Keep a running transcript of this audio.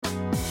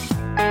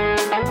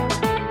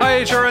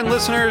HRN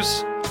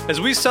listeners.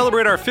 As we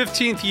celebrate our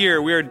 15th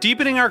year, we are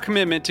deepening our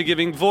commitment to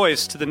giving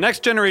voice to the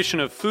next generation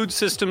of food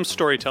systems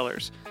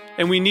storytellers,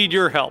 and we need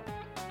your help.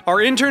 Our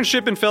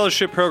internship and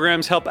fellowship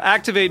programs help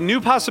activate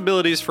new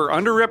possibilities for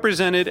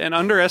underrepresented and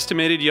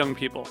underestimated young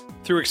people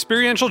through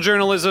experiential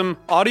journalism,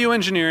 audio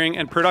engineering,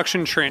 and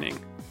production training.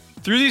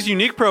 Through these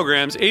unique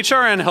programs,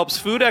 HRN helps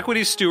food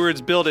equity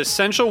stewards build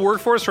essential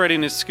workforce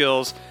readiness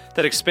skills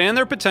that expand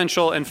their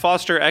potential and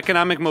foster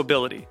economic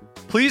mobility.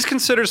 Please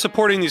consider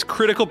supporting these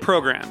critical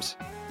programs.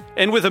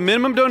 And with a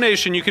minimum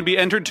donation, you can be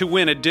entered to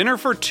win a dinner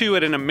for two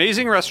at an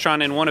amazing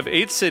restaurant in one of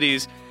 8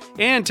 cities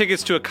and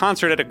tickets to a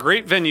concert at a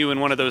great venue in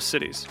one of those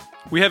cities.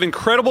 We have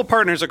incredible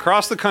partners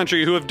across the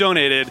country who have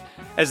donated,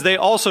 as they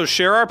also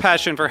share our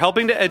passion for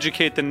helping to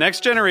educate the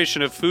next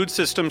generation of food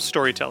systems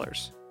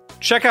storytellers.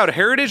 Check out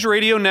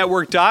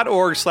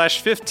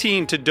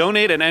heritageradionetwork.org/15 to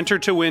donate and enter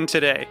to win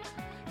today.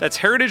 That's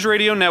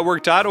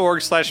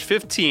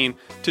heritageradionetwork.org/15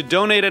 to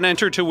donate and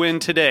enter to win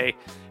today.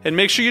 And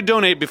make sure you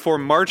donate before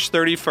March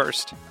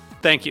 31st.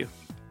 Thank you.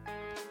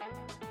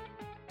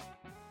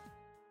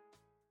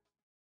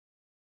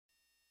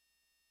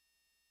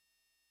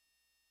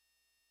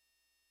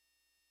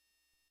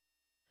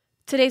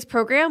 Today's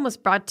program was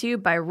brought to you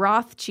by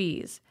Roth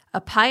Cheese,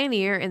 a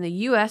pioneer in the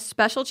U.S.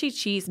 specialty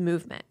cheese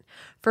movement.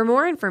 For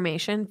more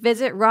information,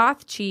 visit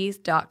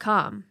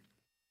rothcheese.com.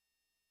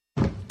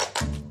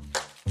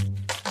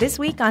 This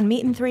week on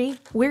Meat and Three,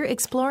 we're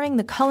exploring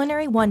the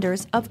culinary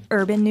wonders of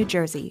urban New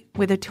Jersey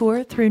with a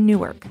tour through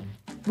Newark.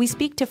 We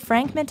speak to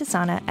Frank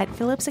Mentisana at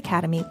Phillips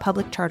Academy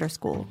Public Charter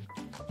School.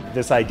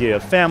 This idea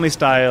of family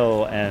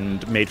style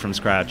and made from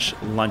scratch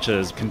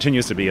lunches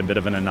continues to be a bit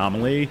of an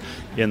anomaly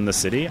in the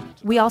city.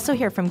 We also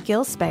hear from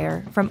Gil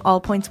Speyer from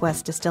All Points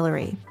West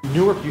Distillery.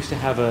 Newark used to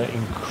have an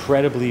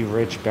incredibly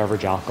rich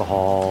beverage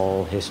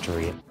alcohol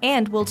history.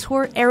 And we'll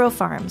tour Aero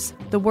Farms,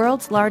 the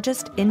world's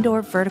largest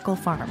indoor vertical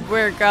farm.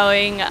 We're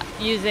growing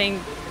using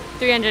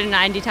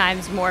 390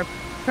 times more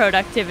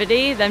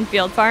productivity than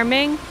field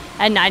farming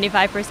and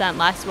 95%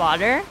 less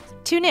water.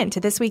 Tune in to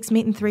this week's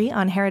Meat and Three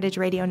on Heritage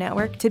Radio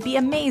Network to be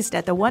amazed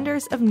at the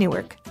wonders of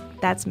Newark.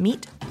 That's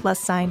Meat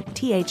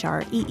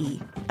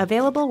 +THREE.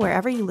 Available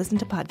wherever you listen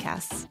to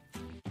podcasts.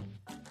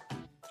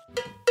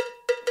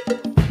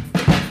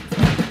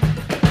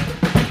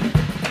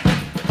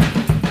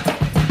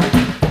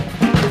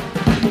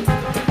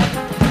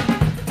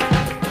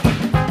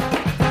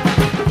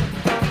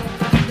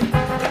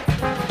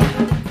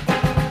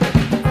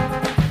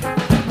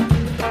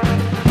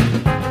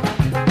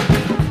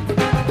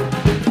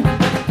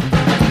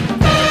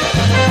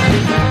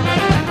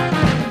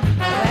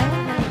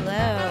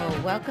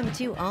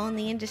 To All in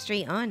the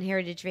Industry on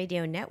Heritage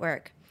Radio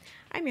Network.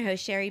 I'm your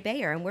host, Sherry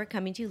Bayer, and we're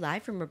coming to you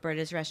live from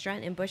Roberta's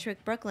Restaurant in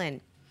Bushwick,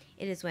 Brooklyn.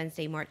 It is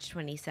Wednesday, March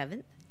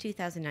 27th,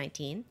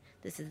 2019.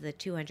 This is the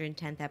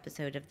 210th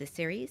episode of the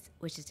series,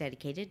 which is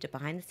dedicated to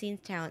behind-the-scenes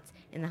talents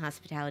in the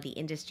hospitality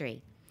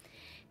industry.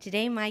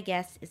 Today, my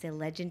guest is a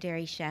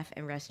legendary chef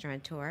and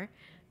restaurateur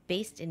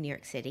based in New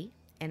York City,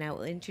 and I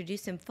will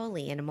introduce him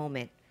fully in a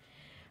moment.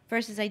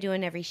 First, as I do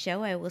in every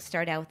show, I will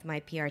start out with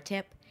my PR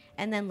tip,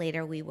 and then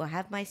later we will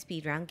have my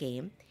speed round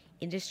game,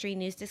 industry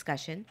news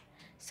discussion,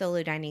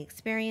 solo dining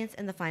experience,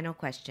 and the final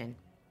question.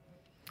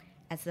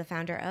 As the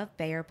founder of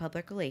Bayer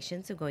Public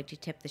Relations, I'm going to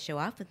tip the show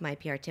off with my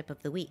PR tip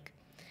of the week.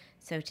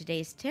 So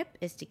today's tip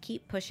is to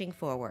keep pushing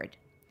forward.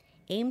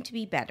 Aim to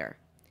be better,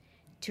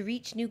 to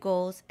reach new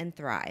goals and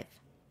thrive.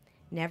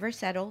 Never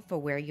settle for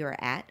where you're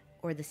at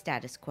or the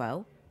status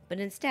quo, but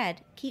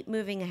instead keep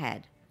moving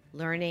ahead,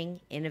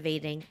 learning,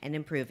 innovating, and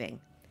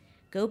improving.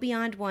 Go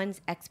beyond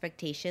one's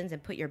expectations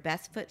and put your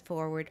best foot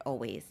forward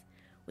always.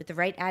 With the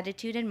right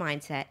attitude and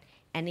mindset,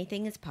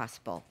 anything is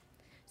possible.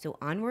 So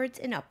onwards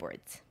and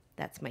upwards.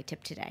 That's my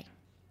tip today.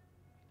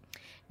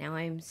 Now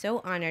I'm so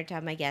honored to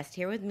have my guest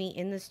here with me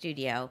in the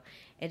studio.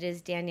 It is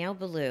Daniel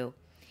Boulud.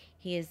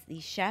 He is the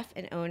chef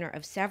and owner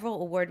of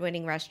several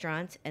award-winning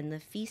restaurants and the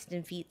Feast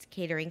and Feats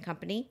Catering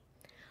Company.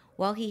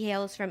 While he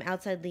hails from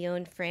outside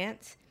Lyon,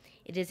 France,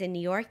 it is in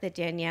New York that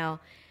Daniel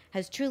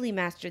has truly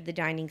mastered the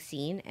dining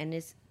scene and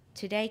is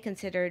today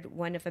considered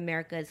one of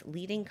America's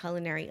leading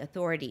culinary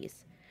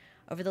authorities.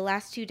 Over the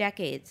last 2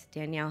 decades,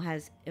 Daniel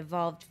has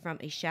evolved from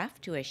a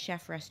chef to a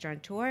chef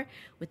restaurateur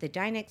with the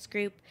Dinex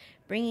Group,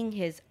 bringing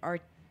his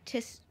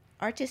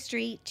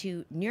artistry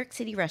to New York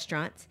City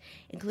restaurants,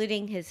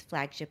 including his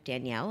flagship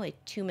Daniel, a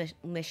 2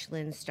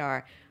 Michelin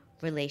star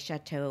Relais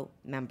Chateau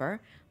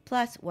member,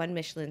 plus 1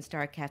 Michelin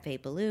star Cafe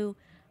Boulud,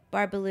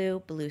 Bar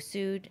Boulud, Boulud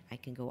Sud, I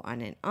can go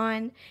on and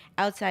on.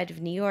 Outside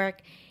of New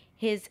York,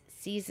 his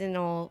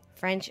seasonal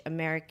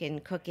French-American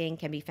cooking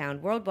can be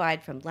found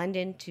worldwide from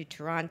London to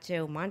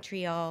Toronto,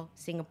 Montreal,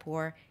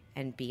 Singapore,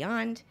 and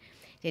beyond.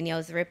 Daniel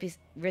is the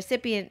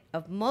recipient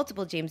of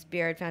multiple James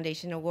Beard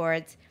Foundation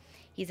awards.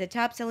 He's a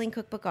top-selling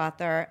cookbook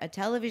author, a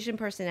television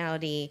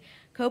personality,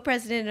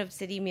 co-president of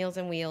City Meals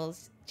on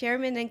Wheels,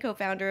 chairman and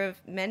co-founder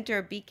of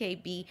Mentor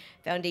BKB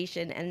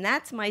Foundation, and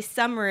that's my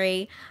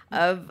summary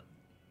of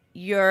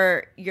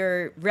your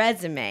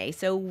resume.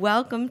 So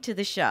welcome to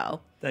the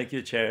show. Thank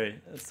you,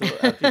 Cherry. So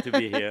happy to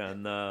be here,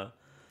 and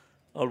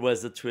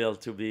always a thrill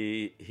to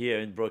be here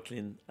in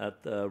Brooklyn at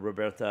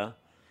Roberta.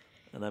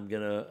 And I'm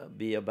gonna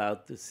be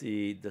about to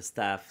see the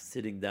staff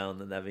sitting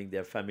down and having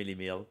their family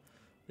meal.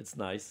 It's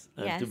nice,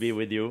 and to be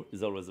with you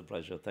is always a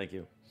pleasure. Thank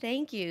you.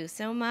 Thank you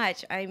so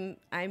much.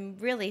 I'm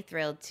really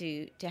thrilled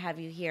to have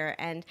you here,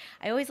 and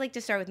I always like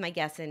to start with my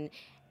guests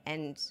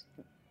and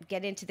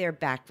get into their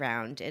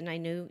background. And I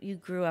know you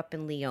grew up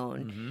in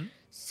Lyon. Mm-hmm.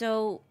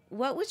 So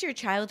what was your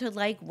childhood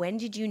like? When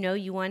did you know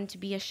you wanted to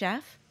be a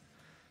chef?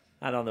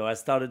 I don't know. I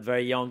started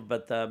very young,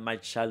 but my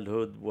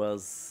childhood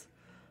was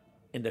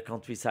in the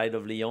countryside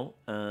of Lyon,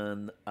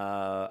 and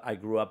I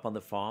grew up on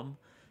the farm.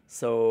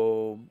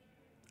 So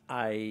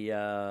I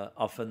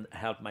often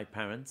helped my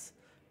parents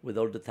with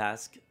all the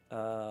tasks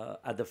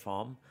at the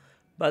farm.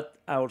 But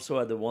I also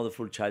had a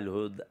wonderful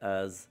childhood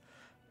as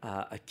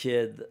a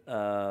kid,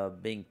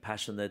 being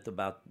passionate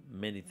about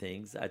many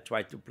things. I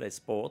tried to play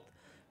sport,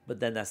 but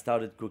then I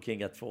started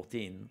cooking at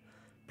 14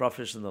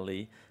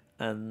 professionally.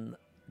 And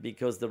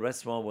because the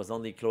restaurant was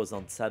only closed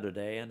on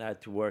Saturday and I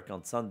had to work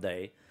on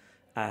Sunday,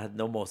 I had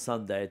no more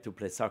Sunday to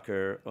play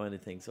soccer or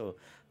anything. So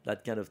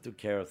that kind of took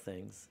care of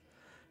things.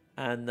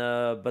 And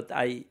but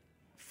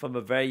from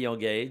a very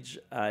young age,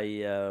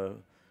 I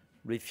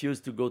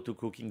refused to go to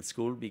cooking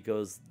school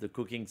because the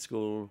cooking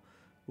school,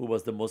 who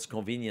was the most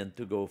convenient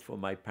to go for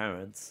my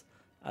parents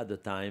at the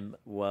time,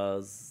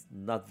 was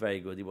not very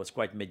good. It was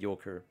quite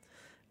mediocre.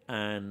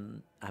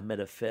 And I made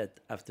a fit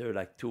after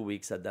like 2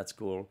 weeks at that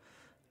school.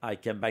 I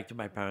came back to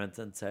my parents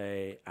and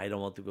say, I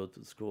don't want to go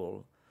to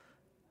school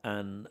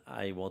and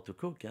I want to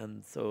cook.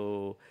 And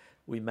so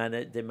they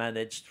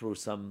managed through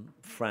some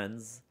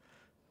friends,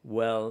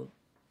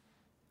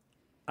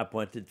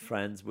 appointed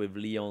friends with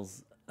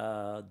Lyon's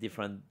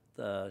different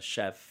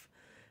chef,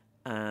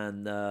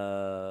 and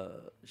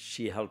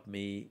she helped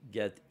me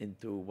get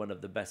into one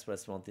of the best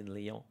restaurants in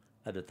Lyon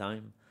at the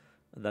time.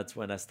 And that's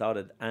when I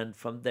started. And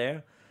from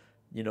there,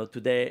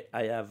 today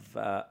I have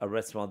a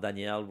restaurant,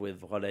 Daniel,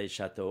 with Relais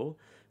Chateau,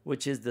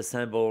 which is the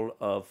symbol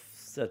of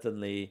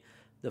certainly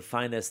the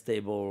finest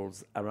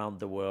tables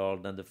around the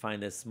world and the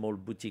finest small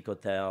boutique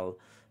hotel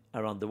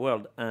around the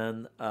world.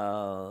 And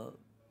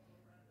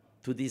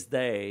to this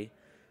day,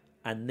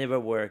 I never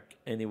work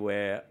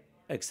anywhere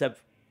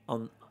except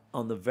on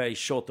a very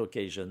short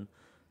occasion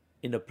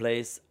in a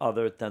place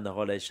other than the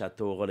Relais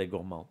Chateau, Relais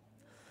Gourmand.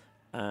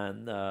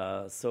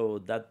 And so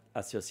that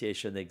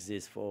association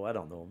exists for, I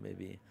don't know,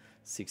 maybe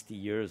 60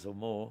 years or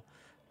more.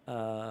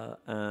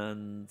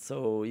 And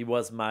so it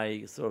was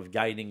my sort of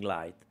guiding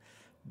light,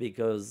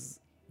 because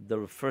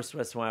the first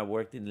restaurant I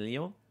worked in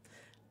Lyon,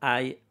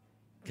 I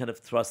kind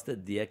of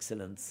trusted the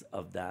excellence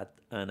of that.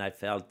 And I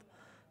felt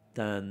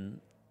then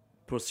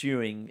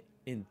pursuing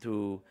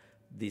into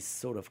this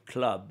sort of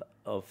club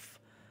of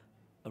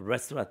a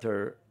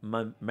restaurateur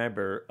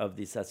member of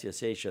this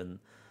association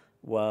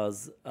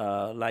was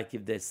like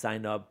if they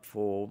sign up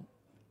for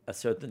a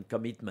certain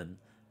commitment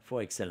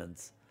for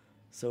excellence.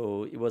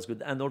 So it was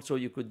good. And also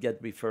you could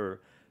get referred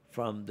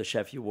from the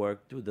chef you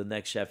work to the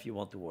next chef you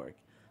want to work,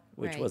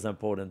 which was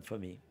important for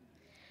me.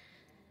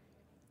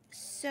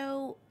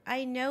 So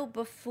I know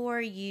before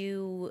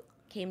you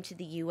came to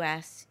the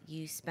U.S.,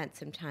 you spent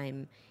some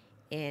time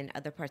in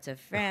other parts of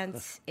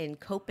France, in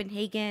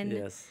Copenhagen.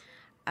 Yes.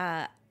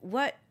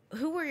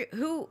 Who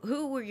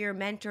were your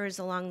mentors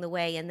along the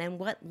way, and then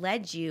what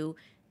led you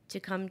to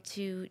come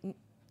to,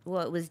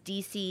 well, it was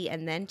D.C.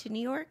 and then to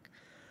New York?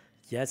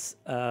 Yes.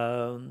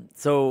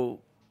 So,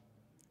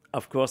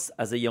 of course,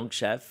 as a young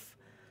chef,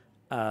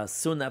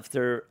 soon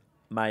after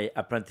my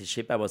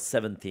apprenticeship, I was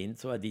 17,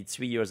 so I did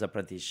 3 years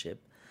apprenticeship.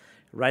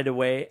 Right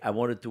away, I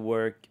wanted to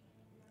work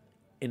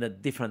in a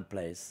different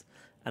place.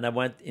 And I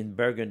went in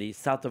Burgundy,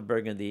 south of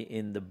Burgundy,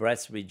 in the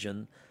Bresse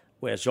region,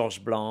 where Georges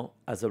Blanc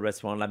has a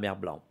restaurant, La Mer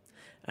Blanc.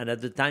 And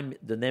at the time,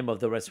 the name of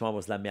the restaurant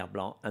was La Mer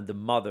Blanc, and the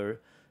mother,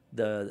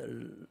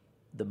 the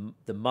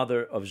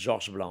mother of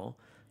Georges Blanc,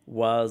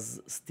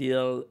 was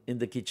still in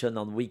the kitchen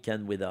on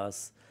weekend with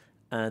us,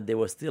 and there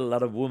were still a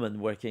lot of women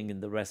working in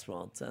the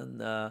restaurant,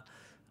 and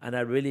I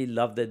really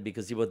loved it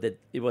because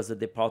it was a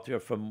departure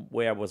from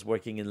where I was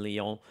working in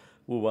Lyon,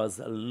 who was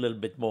a little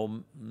bit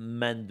more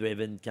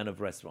man-driven kind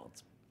of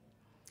restaurant.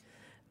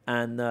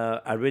 And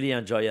I really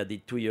enjoyed it. I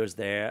did 2 years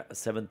there,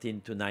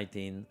 17 to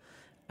 19.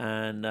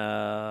 And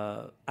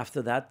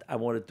after that, I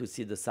wanted to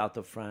see the south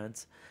of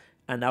France.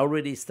 And I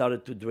already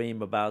started to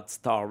dream about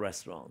star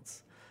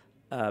restaurants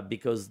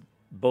because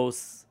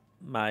both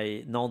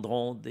my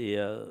Nandron,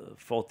 the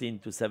 14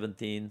 to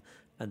 17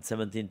 and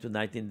 17 to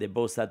 19, they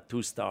both had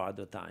 2-star at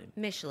the time.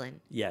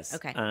 Michelin. Yes.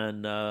 Okay.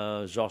 And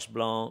Georges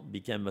Blanc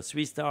became a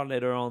 3-star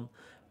later on.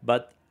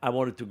 But I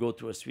wanted to go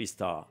to a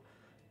 3-star.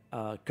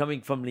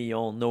 Coming from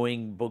Lyon,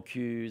 knowing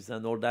Bocuse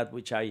and all that,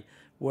 which I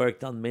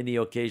worked on many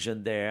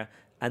occasions there,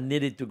 I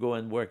needed to go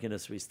and work in a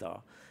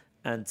 3-star.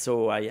 And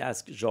so I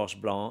asked Georges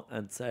Blanc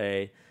and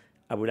say,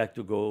 I would like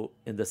to go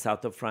in the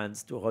south of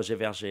France to Roger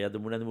Verger at the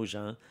Moulin de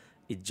Mougins.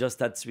 It just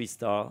had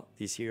 3-star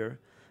this year.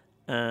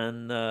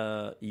 And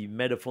he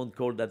made a phone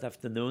call that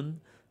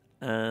afternoon,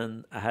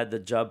 and I had a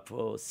job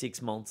for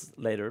 6 months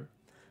later.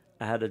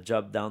 I had a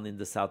job down in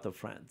the south of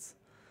France.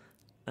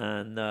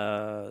 And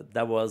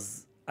that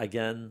was,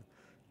 again,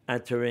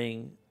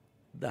 entering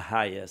the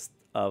highest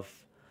of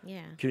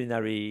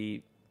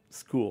culinary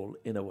school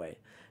in a way.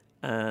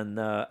 And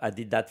I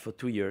did that for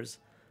 2 years.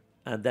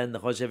 And then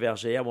Roger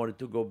Verger, I wanted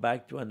to go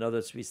back to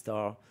another Swiss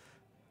star,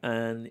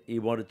 and he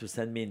wanted to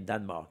send me in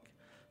Denmark.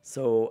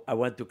 So I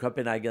went to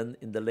Copenhagen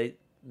in the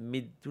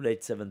mid to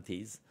late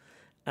 70s.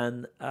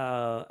 And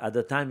at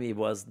the time, it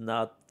was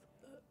not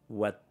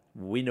what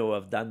we know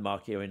of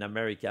Denmark here in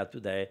America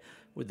today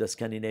with the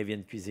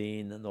Scandinavian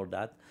cuisine and all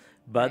that.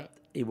 But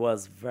it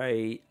was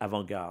very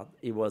avant-garde.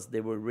 They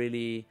were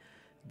really,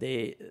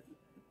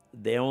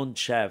 their own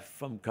chef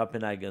from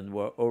Copenhagen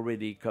were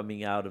already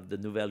coming out of the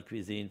Nouvelle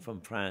Cuisine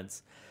from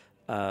France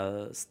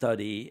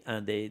study,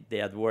 and they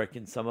had worked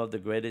in some of the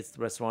greatest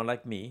restaurants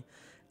like me,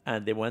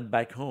 and they went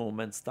back home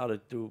and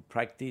started to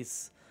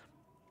practice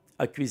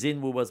a cuisine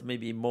who was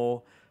maybe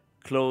more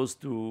close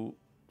to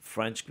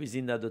French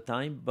cuisine at the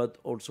time, but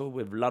also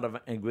with a lot of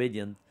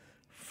ingredients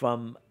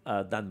from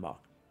Denmark.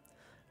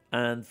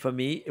 And for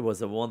me, it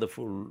was a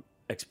wonderful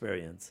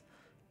experience.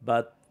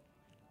 But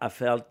I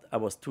felt I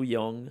was too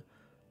young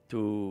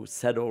to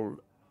settle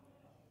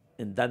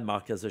in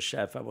Denmark as a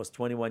chef. I was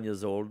 21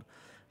 years old,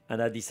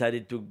 and I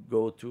decided to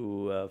go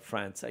to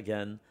France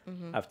again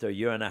after a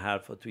year and a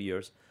half or 2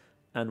 years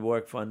and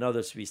work for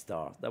another Swiss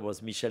star. That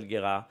was Michel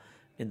Guérard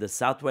in the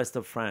southwest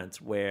of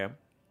France, where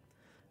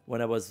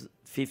when I was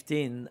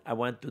 15, I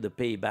went to the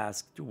Pays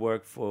Basque to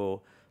work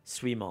for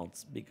 3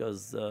 months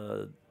because,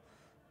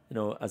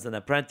 as an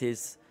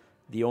apprentice,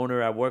 the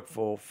owner I worked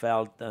for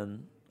felt,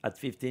 and at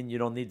 15, you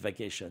don't need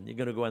vacation. You're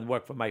going to go and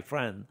work for my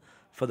friend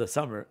for the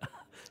summer.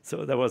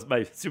 So that was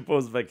my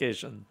supposed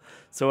vacation.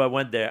 So I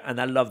went there,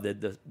 and I loved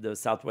it, the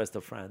southwest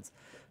of France,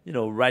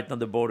 right on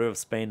the border of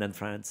Spain and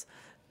France.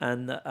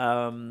 And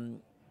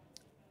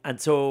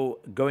so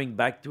going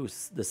back to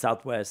the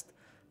southwest,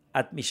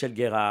 at Michel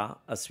Guérard,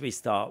 a Swiss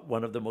star,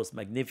 one of the most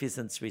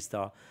magnificent Swiss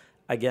star.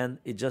 Again,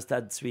 it just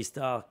had Swiss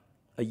star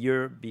a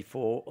year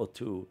before or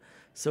two.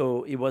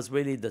 So it was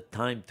really the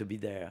time to be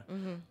there.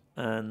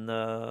 And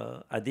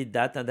I did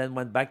that, and then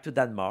went back to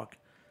Denmark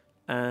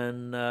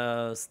and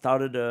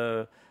started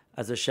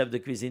as a chef de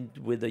cuisine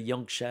with a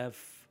young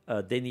chef,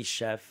 a Danish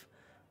chef,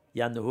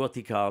 Jan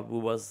Hurtikal, who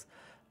was,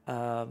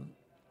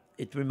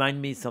 it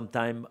reminded me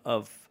sometime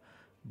of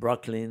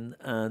Brooklyn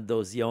and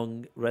those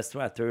young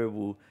restaurateurs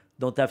who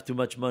don't have too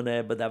much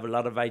money but have a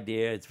lot of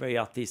idea. It's very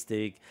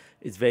artistic,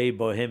 it's very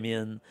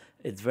bohemian,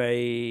 it's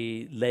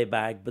very laid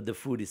back, but the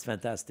food is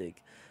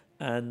fantastic.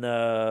 And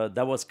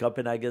that was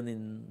Copenhagen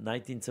in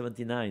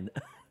 1979.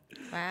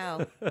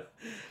 Wow.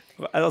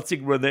 I don't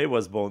think René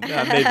was born.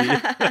 Maybe.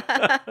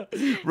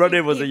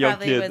 René was a young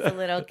kid. He probably was a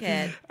little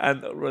kid.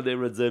 And René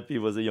Redzepi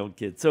was a young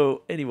kid.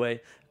 So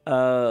anyway,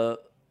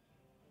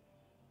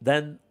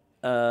 then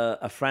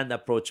a friend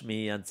approached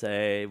me and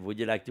said, would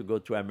you like to go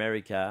to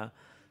America?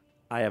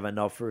 I have an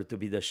offer to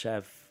be the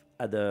chef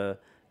at the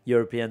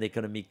European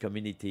Economic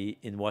Community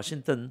in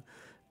Washington.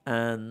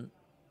 And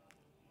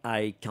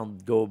I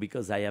can't go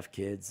because I have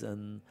kids.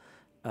 And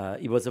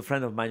he was a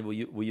friend of mine.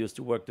 We used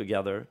to work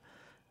together.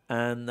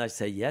 And I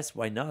said, yes,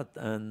 why not?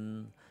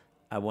 And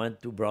I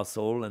went to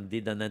Brussels and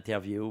did an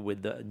interview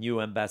with the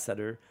new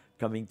ambassador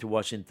coming to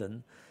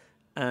Washington.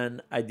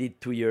 And I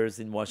did 2 years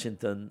in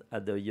Washington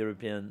at the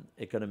European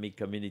Economic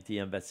Community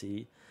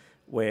Embassy,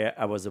 where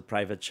I was a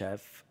private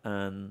chef.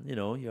 And,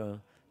 you're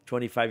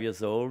 25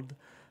 years old.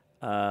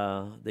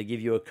 They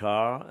give you a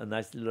car, a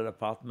nice little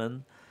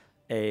apartment,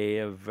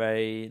 a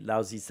very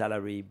lousy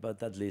salary,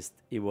 but at least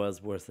it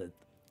was worth it.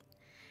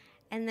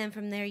 And then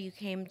from there you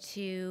came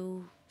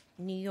to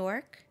New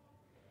York?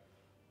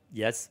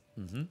 Yes.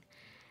 Mm-hmm.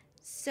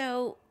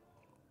 So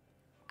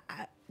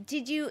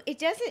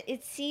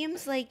it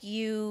seems like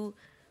you're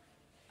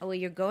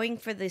going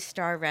for the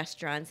star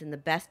restaurants and the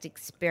best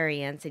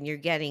experience, and you're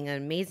getting an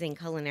amazing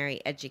culinary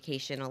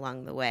education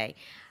along the way.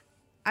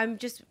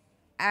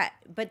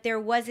 But there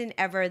wasn't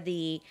ever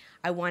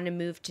I want to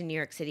move to New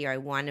York City or I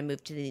want to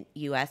move to the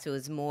U.S. It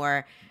was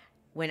more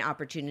when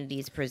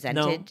opportunities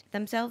presented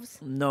themselves?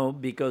 No,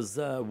 because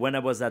when I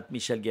was at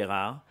Michel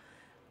Guérard,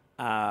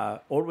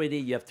 already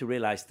you have to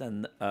realize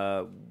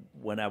that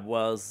when I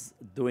was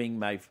doing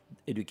my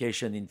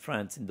education in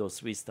France in those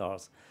Swiss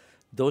stars,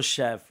 those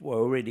chefs were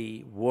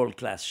already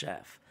world-class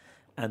chefs.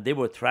 And they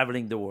were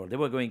traveling the world. They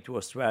were going to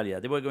Australia.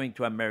 They were going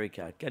to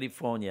America,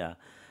 California,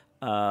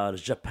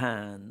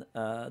 Japan.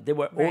 They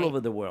were all over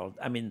the world.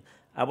 I mean,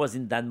 I was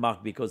in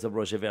Denmark because of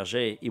Roger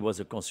Verger. He was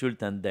a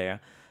consultant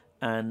there.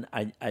 And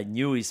I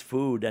knew his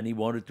food, and he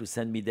wanted to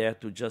send me there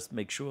to just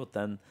make sure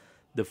that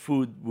the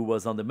food who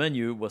was on the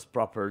menu was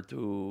proper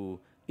to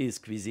his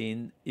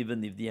cuisine,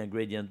 even if the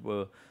ingredients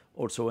were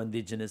also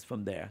indigenous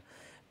from there.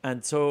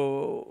 And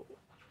so,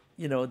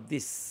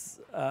 this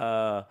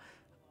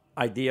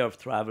idea of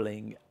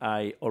traveling,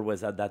 I always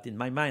had that in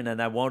my mind,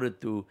 and I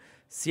wanted to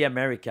see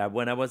America.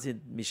 When I was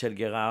in Michel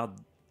Guérard,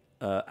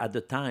 at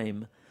the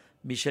time,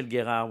 Michel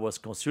Guérard was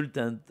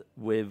consultant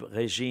with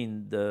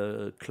Régine,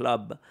 the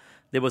club.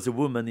 There was a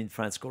woman in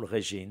France called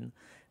Régine,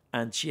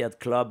 and she had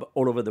club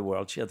all over the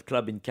world. She had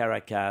club in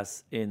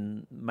Caracas,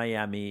 in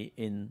Miami,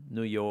 in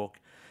New York,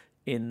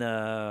 in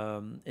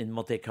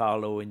Monte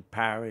Carlo, in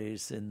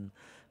Paris, in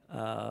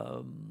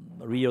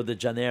Rio de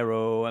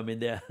Janeiro. I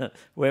mean,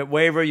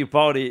 wherever you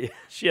party,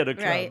 she had a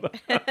club.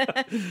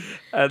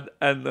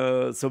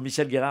 Right. So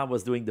Michel Guérard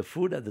was doing the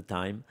food at the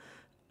time.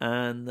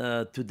 And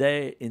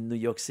today in New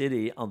York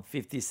City on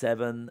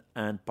 57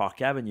 and Park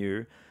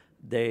Avenue,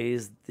 there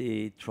is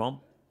the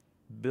Trump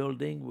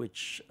building,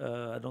 which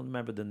I don't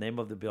remember the name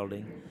of the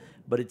building,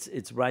 but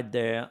it's right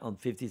there on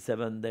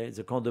 57. There's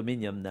a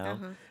condominium now.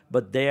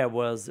 But there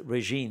was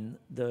Régine,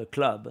 the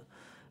club,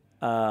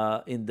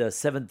 in the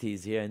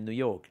 70s here in New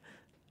York.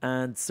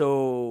 And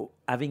so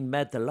having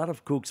met a lot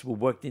of cooks who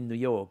worked in New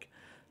York,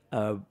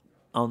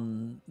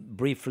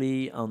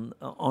 briefly on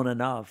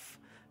and off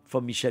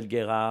for Michel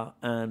Guérard,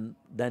 and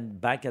then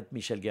back at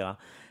Michel Guérard,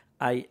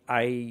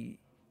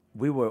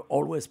 we were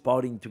always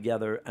partying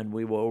together, and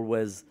we were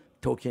always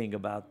talking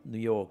about New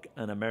York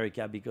and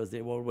America, because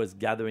they were always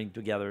gathering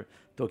together,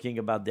 talking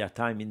about their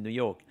time in New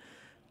York.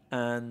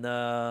 And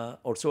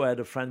also I had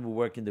a friend who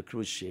worked in the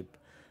cruise ship,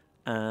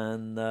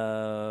 and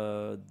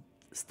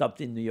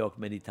stopped in New York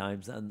many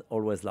times, and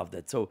always loved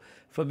it. So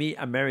for me,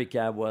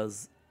 America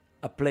was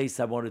a place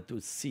I wanted to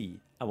see,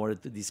 I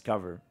wanted to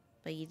discover.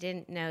 But you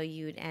didn't know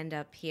you'd end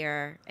up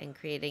here and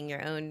creating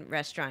your own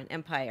restaurant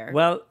empire.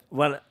 Well,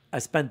 I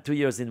spent 2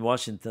 years in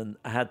Washington.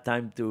 I had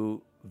time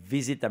to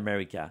visit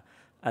America.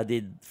 I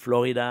did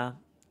Florida.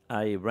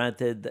 I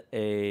rented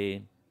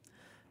a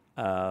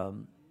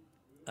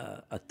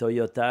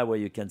Toyota where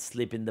you can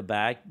sleep in the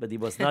back, but it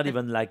was not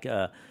even like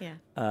it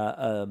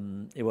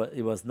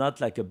was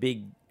not like a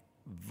big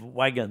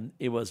wagon.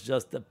 It was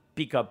just a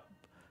pickup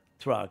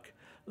truck,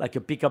 like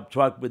a pickup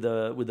truck with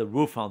a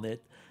roof on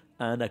it,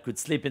 and I could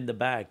sleep in the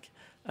back.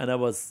 And I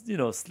was,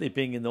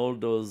 sleeping in all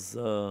those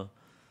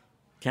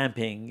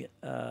camping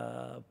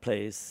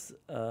place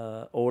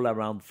all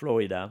around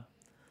Florida,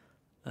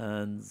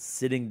 and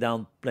sitting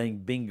down playing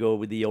bingo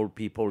with the old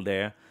people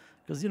there.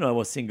 Because, I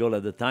was single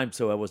at the time,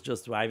 so I was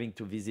just driving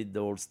to visit the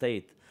whole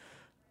state.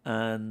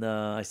 And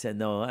I said,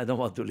 no, I don't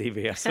want to live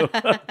here. So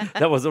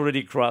that was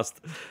already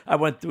crossed. I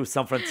went to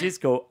San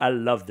Francisco. I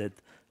loved it.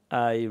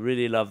 I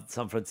really loved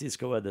San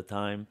Francisco at the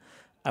time.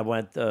 I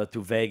went to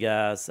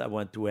Vegas. I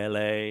went to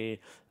LA.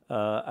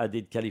 I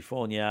did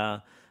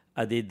California.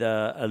 I did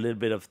a little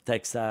bit of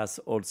Texas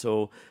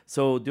also.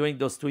 So during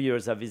those 2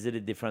 years, I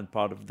visited different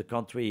parts of the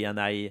country, and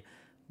I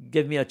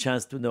gave me a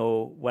chance to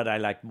know what I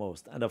like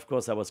most. And of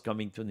course, I was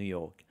coming to New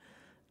York.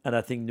 And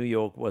I think New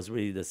York was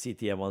really the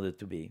city I wanted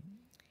to be.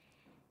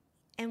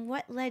 And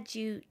what led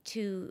you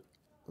to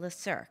Le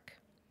Cirque?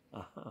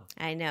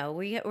 I know.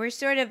 We're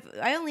sort of,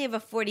 I only have a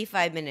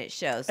 45-minute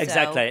show. So.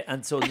 Exactly.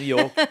 And so New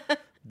York,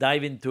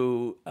 dive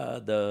into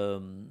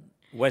the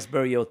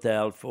Westbury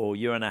Hotel for a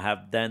year and a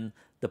half. Then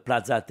the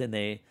Plaza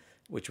Athénée,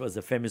 which was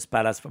a famous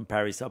palace from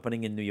Paris,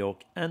 opening in New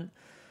York.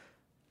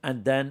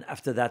 And then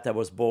after that, I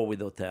was bored with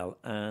hotel.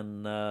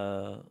 And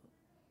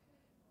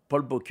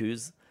Paul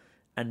Bocuse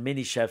and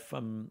many chefs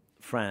from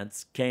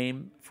France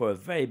came for a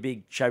very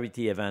big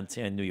charity event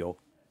here in New York.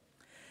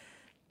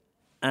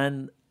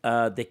 And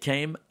they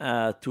came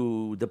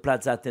to the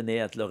Plaza Athénée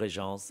at Le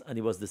Régence, and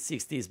it was the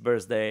 60th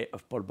birthday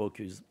of Paul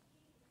Bocuse.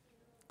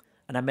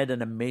 And I made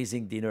an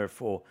amazing dinner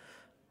for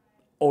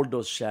all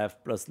those chefs,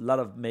 plus a lot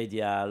of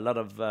media, a lot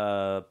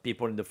of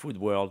people in the food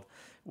world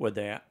were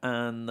there.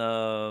 And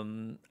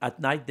at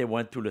night, they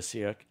went to Le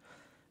Cirque,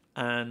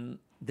 and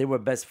they were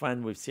best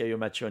friends with Sergio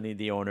Maccioni,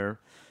 the owner.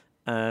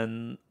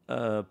 And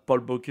Paul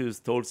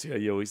Bocuse told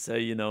Sergio, he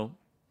said,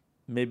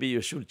 maybe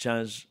you should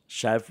change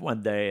chef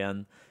one day,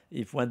 and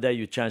if one day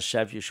you change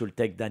chef, you should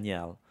take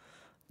Daniel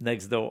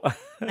next door.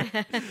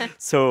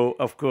 So,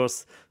 of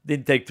course,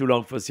 didn't take too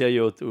long for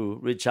Sergio to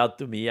reach out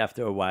to me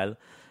after a while,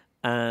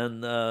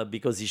 and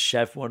because his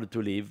chef wanted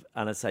to leave,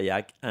 Alain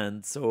Sayac,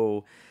 and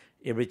so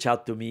he reached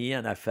out to me,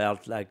 and I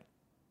felt like,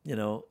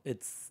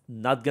 it's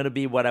not going to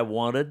be what I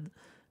wanted,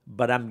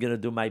 but I'm going to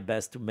do my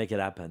best to make it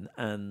happen.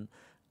 And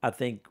I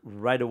think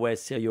right away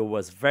Sergio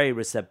was very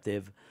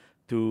receptive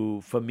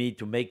for me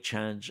to make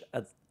change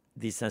at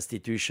this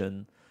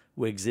institution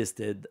who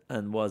existed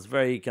and was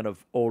very kind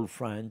of old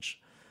French,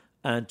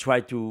 and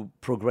tried to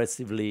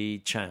progressively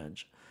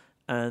change.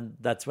 And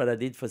that's what I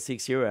did for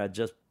 6 years. I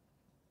just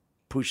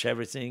pushed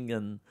everything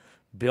and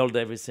built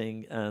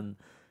everything and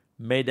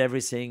made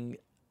everything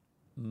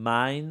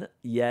mine,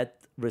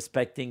 yet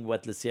respecting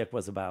what Le Cirque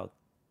was about.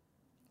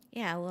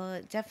 Yeah,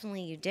 well,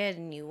 definitely you did,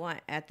 and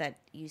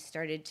you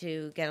started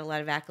to get a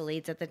lot of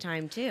accolades at the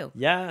time too.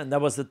 Yeah, and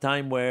that was the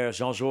time where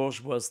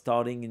Jean-Georges was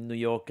starting in New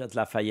York at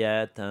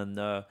Lafayette, and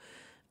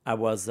I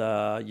was,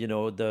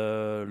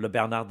 the Le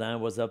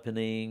Bernardin was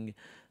opening.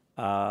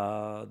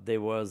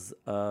 There was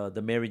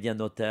the Meridian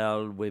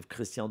Hotel with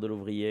Christian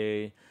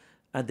Delouvrier,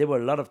 and there were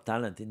a lot of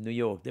talent in New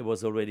York. There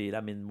was already,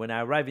 when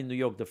I arrived in New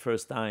York the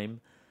first time,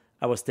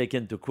 I was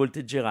taken to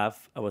Quilted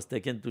Giraffe, I was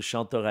taken to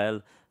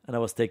Chanterelle, and I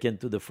was taken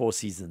to the Four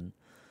Seasons.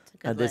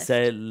 And they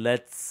say,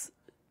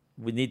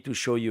 we need to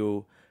show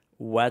you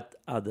what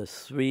are the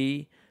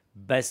 3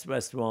 best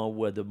restaurants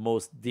were the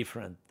most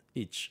different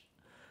each.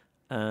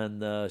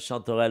 And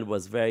Chanterelle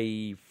was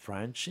very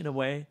French in a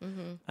way,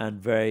 and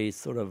very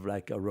sort of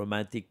like a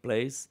romantic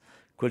place.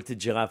 Quilted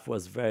Giraffe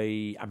was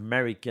very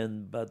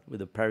American, but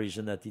with a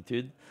Parisian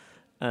attitude.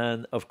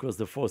 And of course,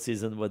 the Four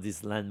Seasons was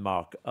this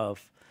landmark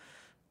of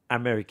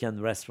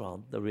American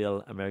restaurant, the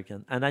real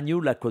American. And I knew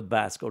La Côte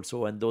Basque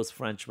also, and those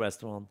French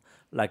restaurants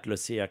like Le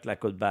Cirque, La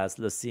Côte Basque,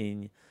 Le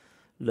Cygne,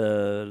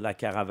 La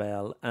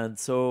Caravelle. And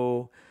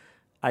so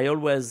I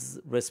always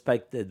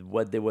respected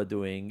what they were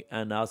doing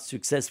and how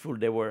successful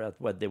they were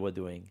at what they were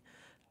doing.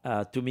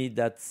 To me,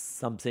 that's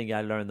something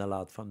I learned a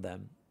lot from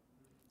them.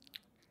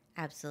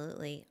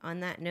 Absolutely. On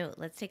that note,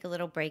 let's take a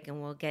little break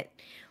and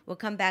we'll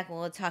come back and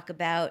we'll talk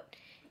about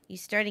you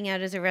starting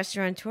out as a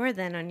restaurateur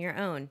then on your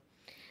own.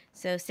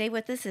 So stay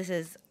with us. This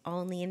is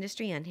All in the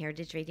Industry on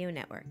Heritage Radio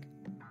Network.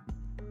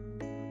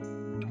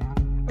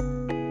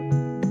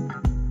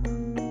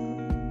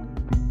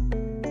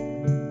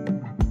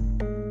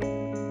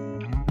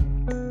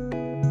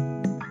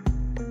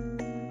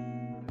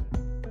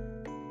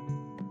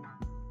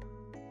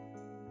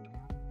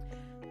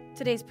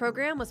 Today's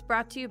program was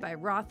brought to you by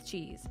Roth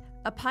Cheese,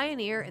 a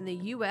pioneer in the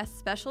U.S.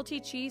 specialty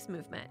cheese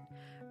movement.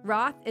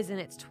 Roth is in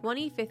its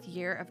 25th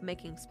year of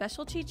making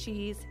specialty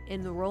cheese in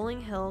the rolling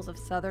hills of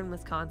southern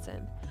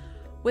Wisconsin.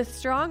 With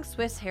strong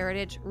Swiss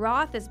heritage,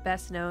 Roth is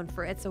best known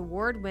for its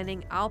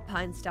award-winning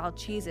Alpine-style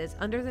cheeses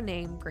under the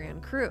name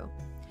Grand Cru.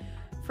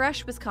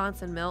 Fresh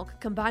Wisconsin milk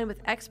combined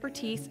with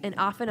expertise in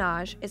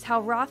affinage is how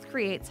Roth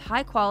creates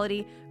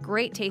high-quality,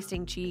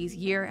 great-tasting cheese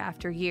year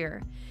after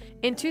year.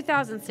 In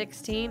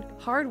 2016,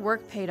 hard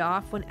work paid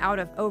off when out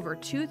of over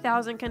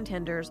 2,000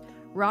 contenders,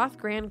 Roth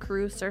Grand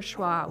Cru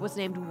Surchoix was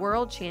named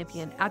world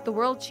champion at the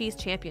World Cheese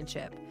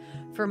Championship.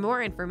 For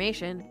more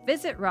information,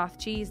 visit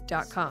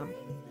rothcheese.com.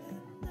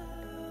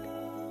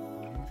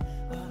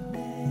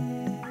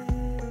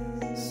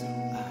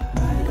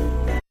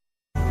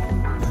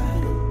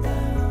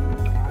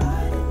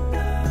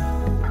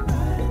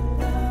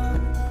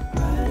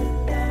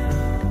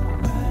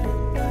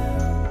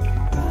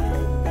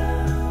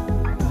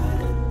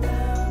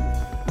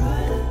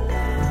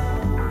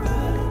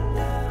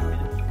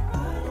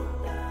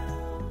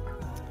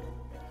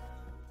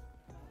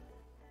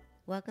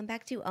 Welcome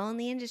back to All in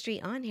the Industry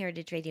on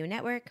Heritage Radio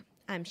Network.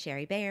 I'm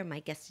Sherry Bayer.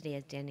 My guest today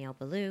is Danielle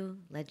Boulud,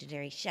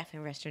 legendary chef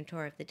and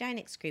restaurateur of the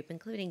Dinex Group,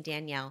 including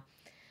Danielle.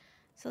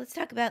 So let's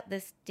talk about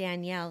this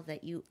Danielle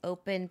that you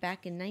opened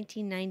back in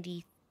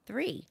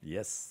 1993.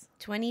 Yes.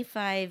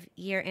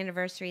 25-year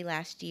anniversary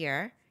last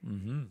year.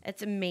 Mm-hmm.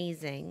 It's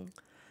amazing.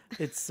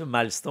 It's a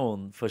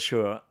milestone for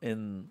sure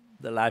in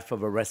the life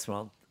of a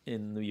restaurant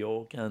in New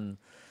York. And,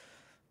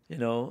 you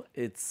know,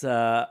 it's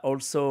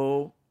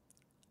also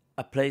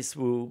a place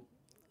who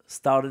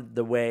started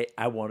the way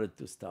I wanted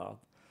to start.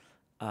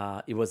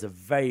 It was a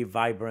very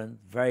vibrant,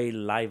 very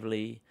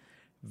lively,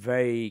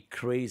 very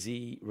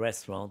crazy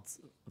restaurant,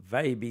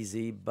 very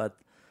busy, but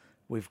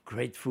with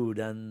great food,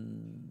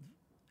 and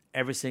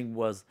everything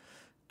was,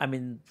 I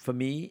mean, for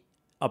me,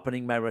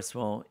 opening my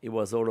restaurant, it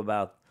was all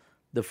about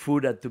the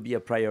food had to be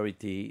a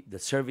priority, the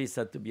service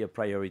had to be a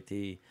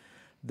priority,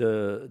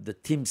 the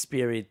team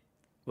spirit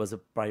was a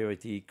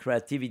priority,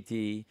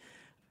 creativity,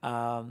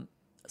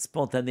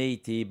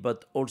 spontaneity,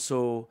 but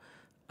also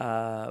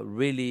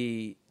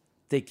really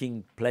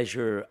taking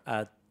pleasure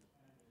at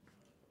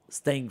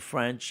staying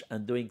French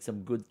and doing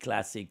some good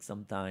classics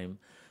sometime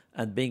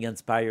and being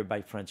inspired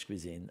by French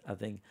cuisine. I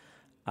think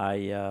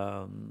I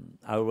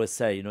always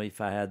say, you know, if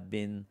I had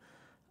been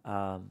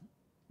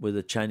with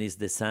a Chinese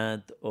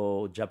descent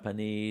or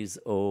Japanese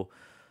or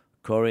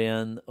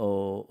Korean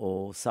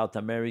or South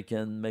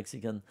American,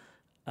 Mexican,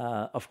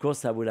 of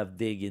course I would have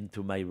dig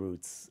into my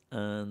roots.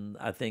 And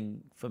I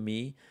think for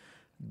me,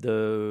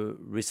 the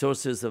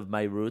resources of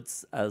my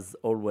roots has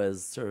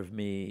always served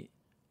me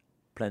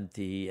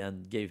plenty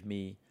and gave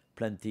me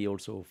plenty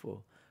also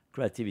for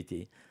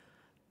creativity.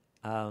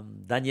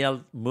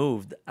 Danielle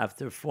moved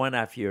after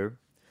 4.5 years.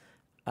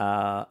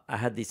 I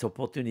had this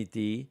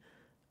opportunity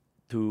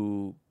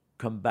to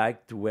come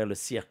back to where Le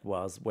Cirque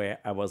was, where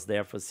I was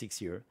there for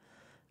 6 years.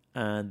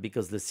 And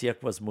because Le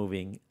Cirque was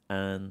moving,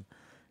 and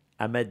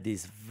I made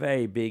this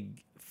very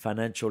big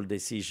financial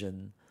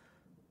decision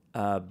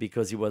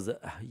because it was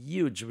a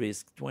huge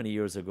risk 20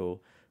 years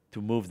ago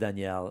to move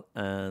Danielle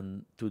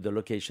and to the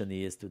location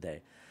he is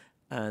today.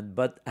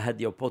 But I had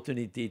the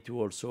opportunity to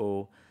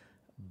also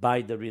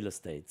buy the real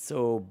estate.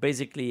 So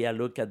basically, I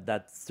look at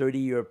that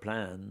 30-year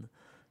plan,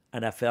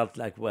 and I felt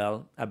like,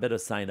 well, I better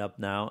sign up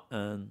now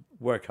and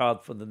work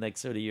hard for the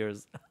next 30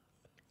 years.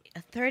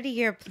 A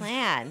 30-year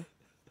plan.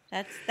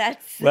 That's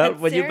well,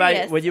 that's when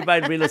serious. you buy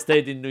real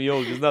estate in New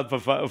York, it's not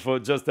for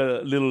just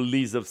a little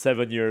lease of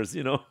 7 years,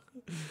 you know.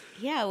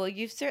 Yeah, well,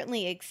 you've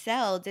certainly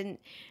excelled. And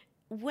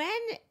when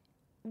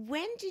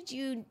when did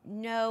you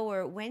know,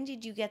 or when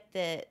did you get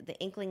the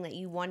inkling that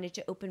you wanted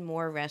to open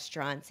more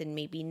restaurants and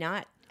maybe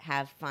not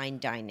have fine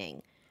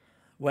dining?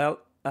 Well,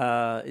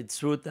 it's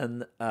true.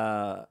 And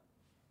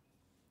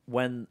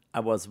when I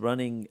was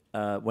running,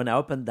 when I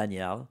opened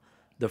Daniel,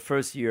 the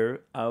first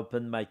year I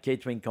opened my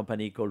catering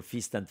company called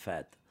Feast and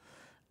Fête.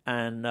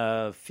 And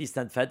Feast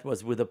and Fête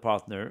was with a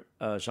partner,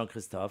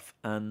 Jean-Christophe,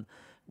 and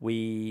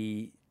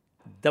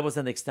that was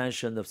an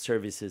extension of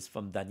services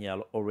from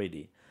Daniel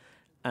already.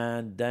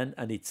 And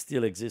it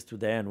still exists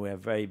today, and we are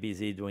very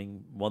busy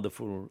doing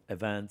wonderful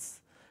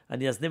events.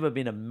 And it has never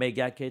been a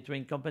mega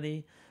catering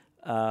company.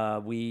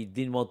 We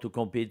didn't want to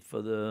compete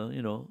for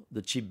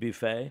the cheap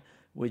buffet.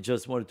 We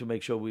just wanted to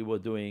make sure we were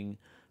doing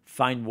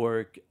fine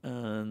work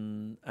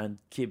and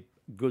keep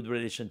good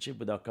relationship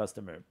with our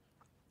customer.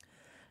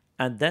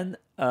 And then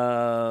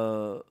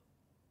I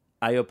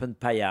opened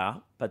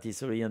Paillard,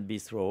 Patisserie and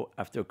Bistro,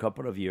 after a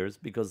couple of years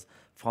because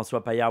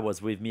François Paillard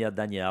was with me at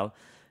Daniel.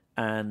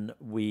 And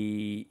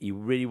he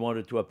really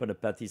wanted to open a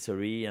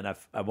patisserie, and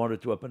I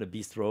wanted to open a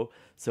bistro.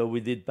 So we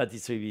did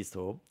Patisserie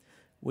Bistro.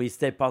 We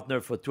stayed partner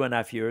for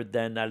 2.5 years.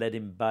 Then I let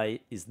him buy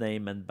his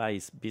name and buy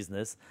his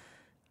business.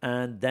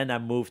 And then I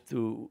moved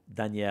to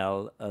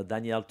Daniel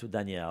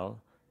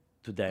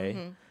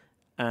today,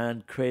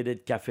 and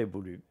created Café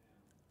Boulud.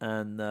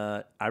 And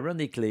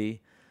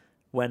ironically,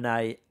 when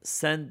I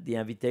sent the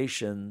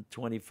invitation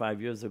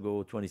 26 years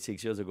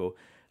ago,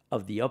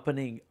 of the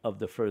opening of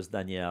the first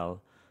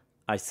Daniel,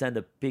 I sent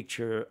a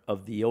picture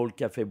of the old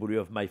Café Boulud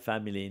of my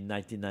family in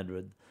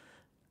 1900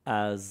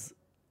 as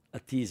a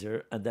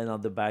teaser. And then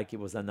on the back, it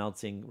was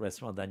announcing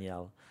Restaurant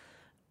Daniel.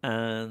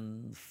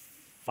 And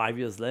 5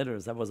 years later,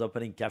 I was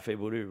opening Café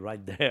Boulud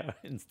right there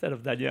instead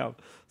of Daniel.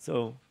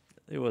 So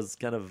it was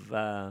kind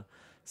of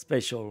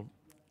special.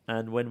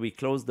 And when we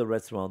closed the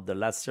restaurant, the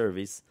last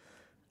service,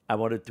 I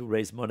wanted to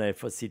raise money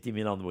for City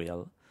Milan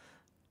Wheel.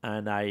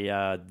 And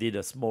I did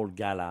a small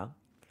gala.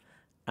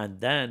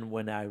 And then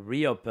when I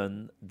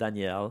reopened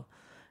Daniel,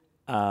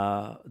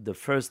 the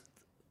first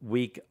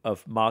week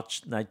of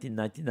March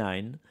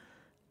 1999,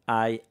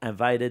 I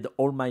invited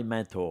all my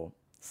mentors.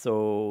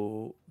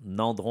 So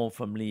Nandron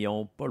from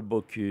Lyon, Paul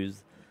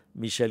Bocuse,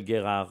 Michel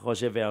Guérard,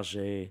 Roger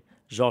Verger,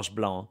 Georges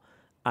Blanc.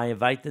 I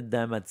invited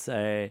them and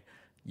say,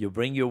 you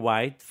bring your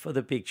white for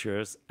the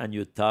pictures and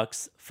your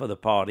tux for the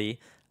party.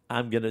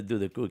 I'm going to do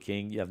the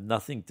cooking. You have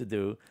nothing to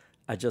do.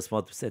 I just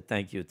want to say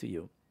thank you to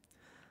you.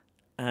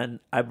 And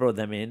I brought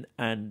them in,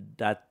 and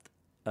that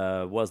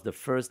was the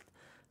first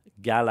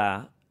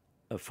gala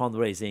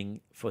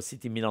fundraising for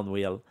City Milan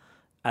Wheel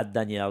at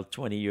Daniel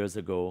 20 years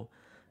ago.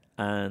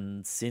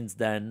 And since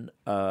then,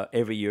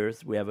 every year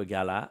we have a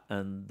gala,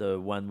 and the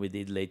one we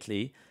did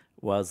lately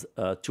was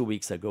 2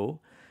 weeks ago.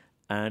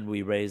 And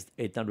we raised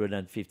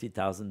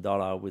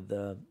 $850,000 with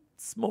a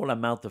small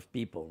amount of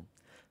people.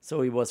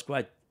 So it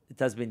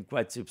has been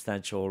quite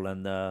substantial.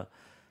 And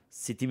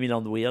City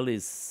Milan Wheel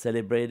is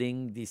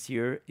celebrating this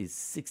year is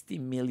 60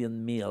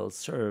 million meals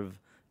served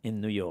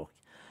in New York.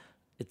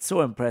 It's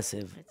so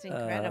impressive. It's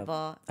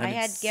incredible. I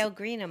had Gail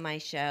Green on my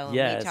show, and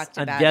yes, we talked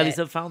about Gail it. is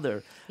a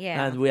founder.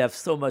 Yeah. And we have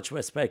so much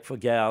respect for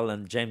Gail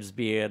and James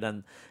Beard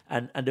and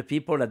the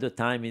people at the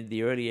time in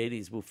the early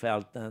 80s who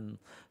felt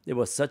there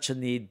was such a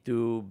need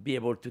to be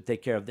able to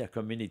take care of their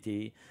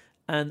community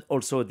and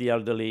also the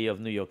elderly of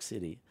New York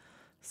City.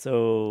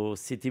 So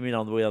City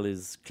Milan Wheel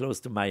is close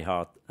to my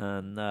heart.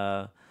 And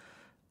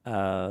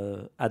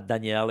at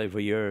Daniel,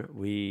 every year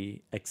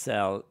we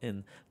excel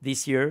in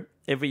this year.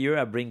 Every year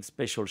I bring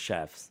special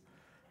chefs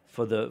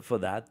for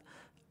that.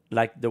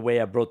 Like the way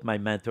I brought my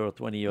mentor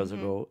 20 years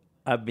ago,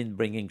 I've been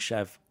bringing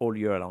chefs all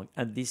year long.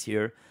 And this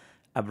year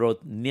I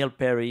brought Neil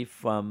Perry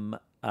from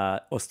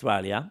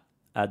Australia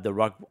at the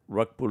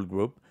Rockpool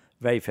Group,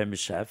 very famous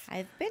chef.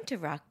 I've been to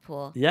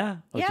Rockpool. Yeah,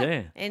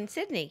 okay. Yeah, in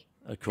Sydney.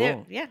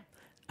 Cool. Yeah.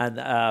 And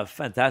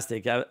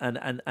fantastic.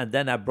 And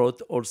then I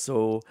brought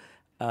also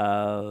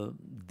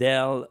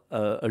Dale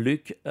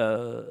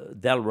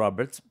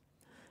Roberts,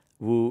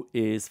 who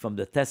is from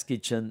the Test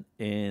Kitchen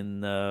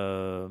in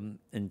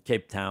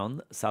Cape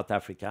Town, South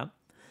Africa.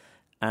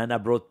 And I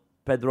brought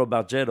Pedro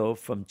Bargero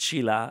from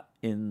Chile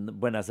in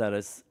Buenos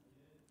Aires,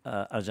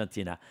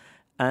 Argentina.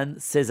 And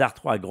César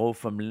Troisgros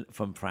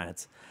from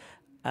France.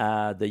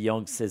 The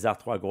young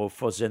César Troisgros,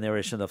 fourth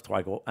generation of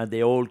Troisgros. And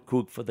they all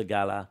cooked for the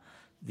gala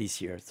this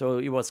year. So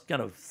it was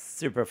kind of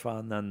super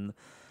fun and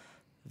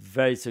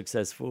very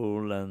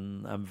successful.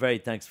 And I'm very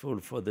thankful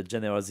for the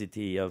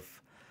generosity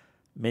of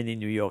many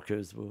New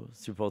Yorkers who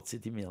support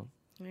City Meal.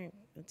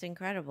 It's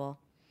incredible.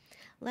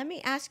 Let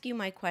me ask you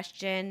my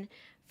question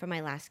for my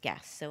last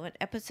guest. So at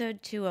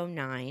episode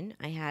 209,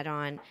 I had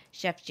on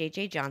Chef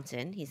J.J.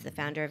 Johnson. He's the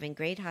founder of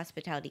Ingrate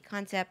Hospitality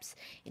Concepts,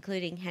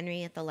 including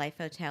Henry at the Life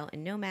Hotel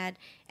and Nomad,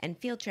 and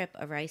Field Trip,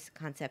 a rice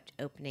concept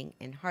opening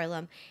in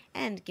Harlem.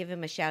 And give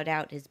him a shout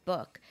out. His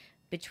book,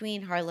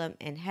 Between Harlem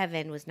and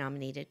Heaven, was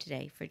nominated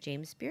today for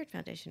James Beard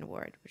Foundation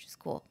Award, which is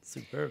cool.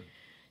 Superb.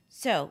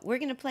 So we're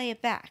going to play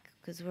it back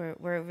because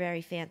we're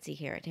very fancy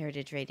here at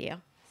Heritage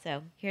Radio.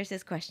 So here's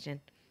his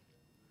question.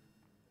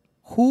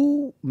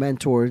 Who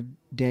mentored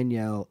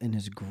Daniel in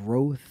his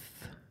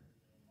growth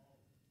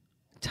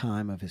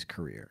time of his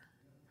career.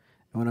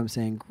 And when I'm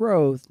saying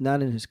growth,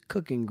 not in his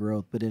cooking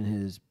growth, but in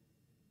his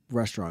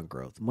restaurant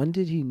growth. When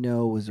did he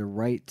know was the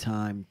right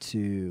time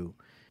to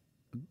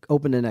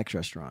open the next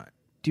restaurant,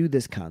 do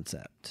this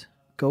concept,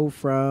 go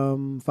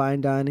from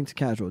fine dining to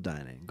casual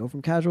dining, go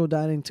from casual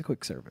dining to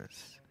quick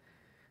service,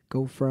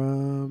 go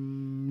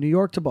from New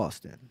York to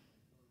Boston?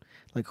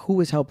 Like, who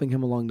was helping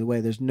him along the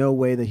way? There's no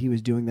way that he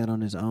was doing that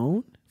on his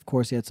own. Of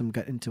course, he had some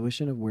gut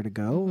intuition of where to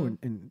go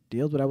and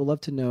deals, but I would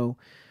love to know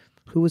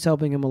who was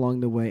helping him along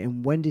the way,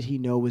 and when did he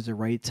know was the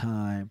right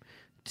time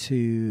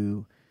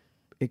to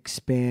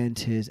expand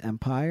his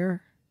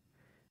empire?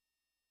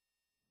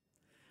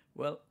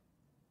 Well,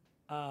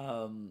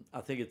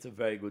 I think it's a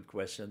very good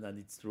question, and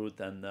it's true.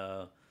 And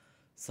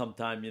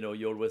sometimes,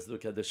 you always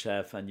look at the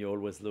chef, and you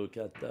always look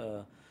at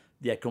the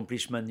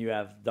accomplishment you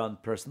have done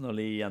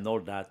personally and all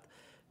that.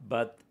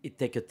 But it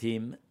take a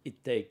team,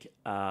 it take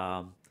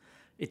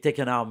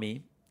an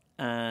army,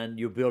 and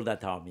you build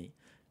that army.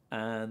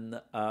 And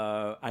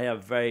I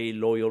have very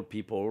loyal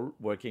people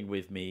working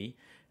with me,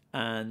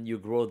 and you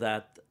grow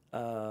that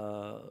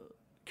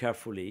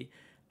carefully.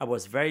 I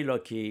was very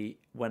lucky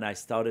when I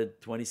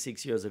started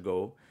 26 years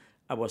ago.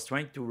 I was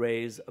trying to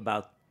raise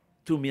about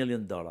 $2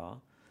 million,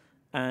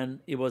 and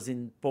it was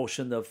in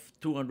portion of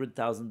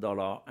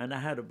 $200,000, and I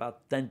had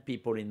about 10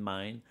 people in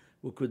mind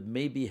who could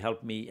maybe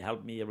help me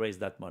raise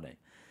that money.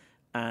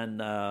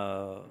 And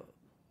I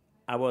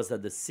was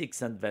at the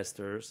 6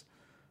 investors,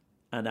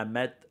 and I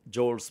met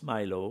Joel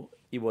Smilo.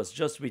 He was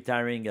just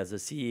retiring as a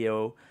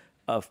CEO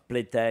of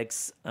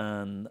Playtex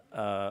and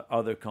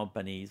other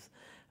companies.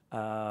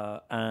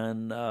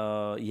 And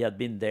he had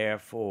been there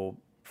for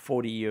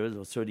 40 years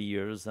or 30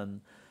 years,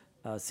 and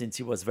since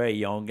he was very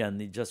young, and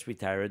he just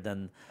retired.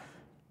 And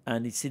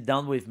he sit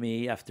down with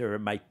me after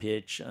my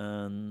pitch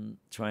and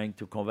trying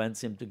to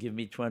convince him to give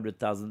me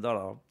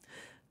 $200,000.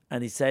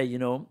 And he said,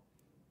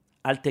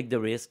 I'll take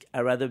the risk.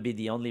 I'd rather be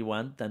the only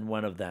one than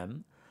one of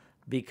them,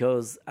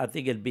 because I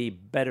think it'd be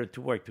better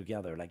to work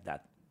together like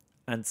that.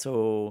 And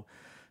so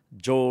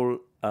Joel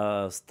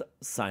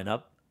signed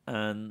up,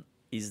 and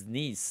his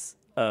niece,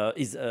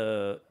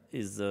 niece-in-law,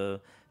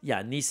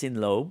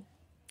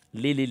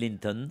 Lily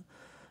Linton,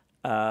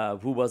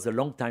 who was a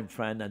longtime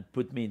friend and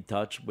put me in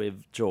touch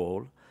with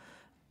Joel,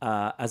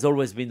 has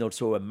always been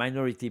also a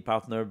minority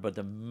partner, but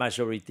a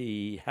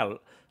majority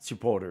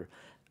supporter.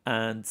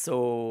 And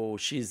so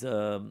she's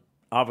a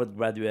Harvard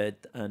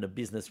graduate and a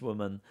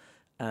businesswoman.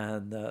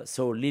 And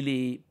so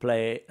Lily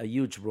played a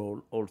huge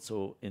role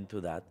also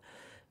into that.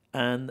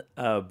 And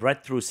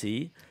Brett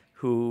Trucy,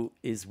 who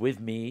is with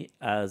me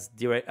as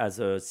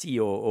a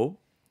COO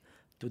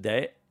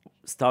today,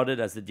 started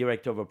as the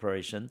director of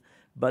operation.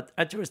 But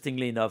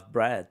interestingly enough,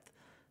 Brett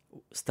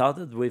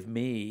started with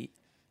me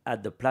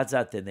at the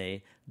Plaza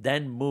Athénée,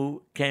 then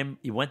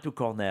he went to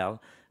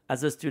Cornell.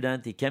 As a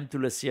student, he came to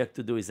Le Cirque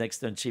to do his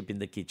externship in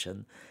the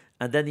kitchen.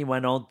 And then he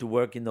went on to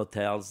work in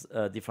hotels,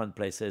 different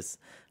places,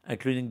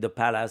 including the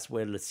Palace,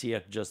 where Le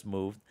Cirque just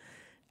moved.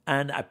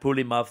 And I pulled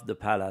him off the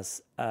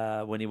Palace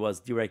when he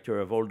was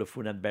director of all the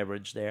food and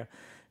beverage there.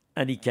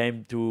 And he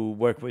came to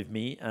work with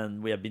me,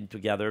 and we have been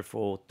together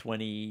for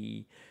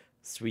 21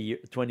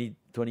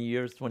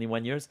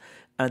 years.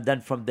 And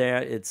then from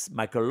there, it's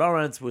Michael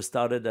Lawrence, who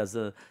started as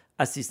an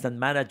assistant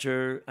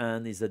manager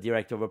and is the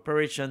director of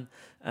operation.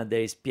 And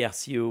there is Pierre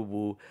Siu,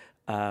 who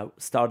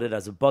started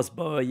as a boss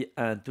boy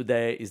and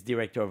today is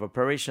director of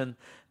operation.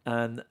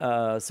 And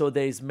so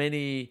there's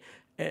many,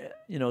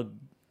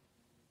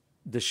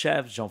 the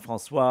chef,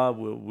 Jean-François,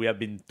 we have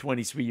been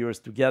 23 years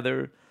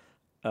together.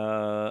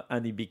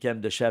 And he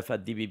became the chef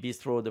at DB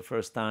Bistro the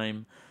first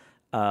time.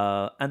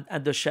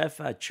 And the chef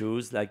I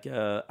choose, I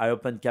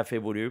opened Café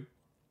Boulud,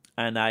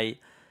 and I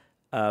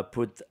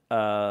put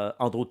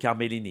Andrew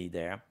Carmelini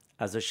there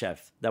as a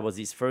chef. That was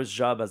his first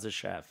job as a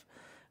chef.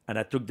 And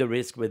I took the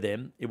risk with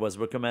him. It was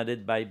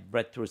recommended by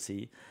Brett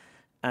Trucy.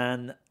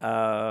 And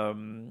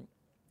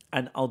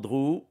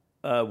Andrew,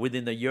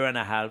 within a year and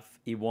a half,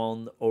 he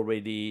won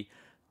already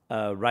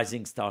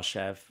Rising Star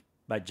Chef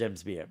by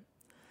James Beard.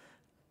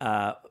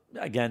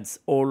 Against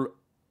all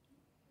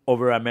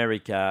over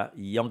America,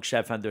 young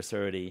chef under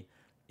 30,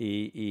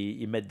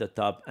 he made the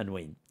top and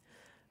win.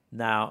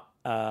 Now,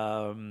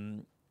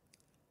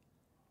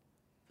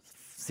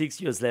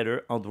 6 years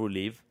later, Andrew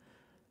leave,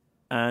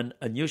 and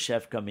a new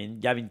chef come in,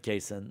 Gavin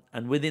Kaysen,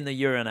 and within a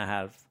year and a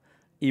half,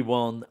 he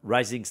won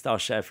Rising Star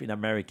Chef in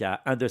America,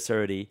 under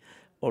 30,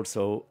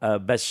 also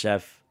best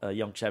chef,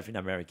 young chef in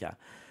America.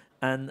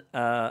 And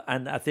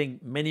I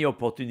think many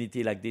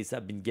opportunities like this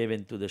have been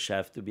given to the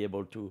chef to be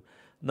able to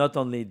not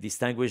only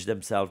distinguish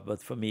themselves,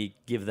 but for me,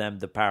 give them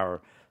the power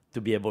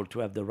to be able to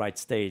have the right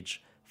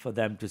stage for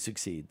them to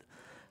succeed.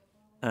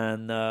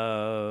 And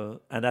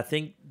I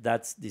think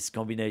that's this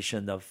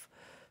combination of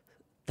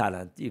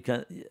talent.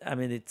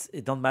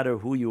 It don't matter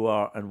who you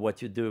are and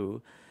what you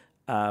do.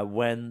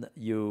 When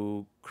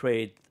you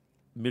create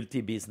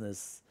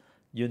multi-business,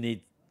 you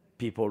need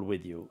people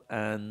with you.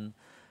 And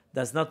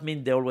Does not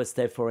mean they always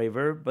stay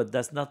forever, but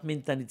does not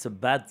mean that it's a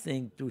bad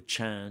thing to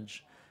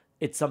change.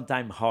 It's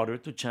sometimes harder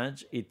to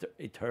change.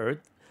 It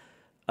hurt,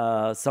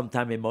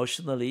 sometimes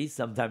emotionally,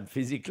 sometimes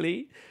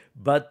physically,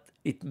 but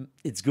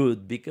it's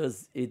good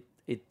because it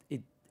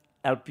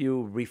help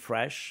you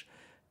refresh,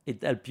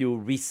 it help you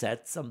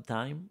reset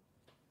sometime,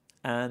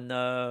 and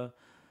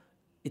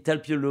it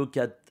help you look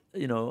at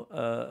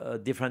a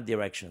different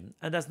direction.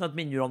 And does not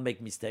mean you don't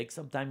make mistakes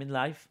sometime in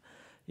life.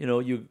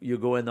 You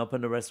go and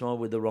open a restaurant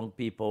with the wrong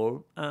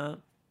people,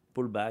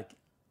 pull back,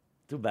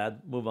 too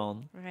bad, move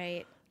on.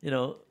 Right.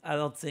 I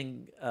don't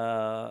think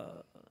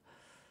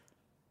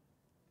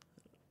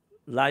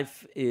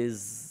life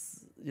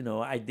is,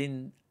 I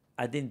didn't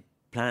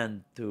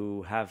plan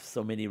to have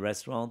so many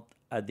restaurants.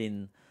 I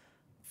didn't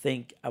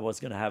think I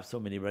was going to have so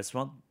many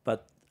restaurants,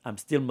 but I'm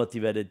still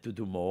motivated to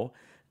do more.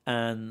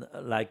 And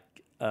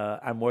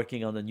I'm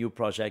working on a new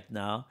project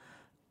now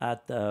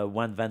at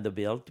One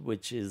Vanderbilt,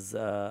 which is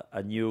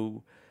a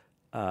new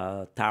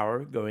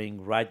tower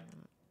going right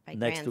By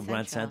next to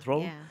Grand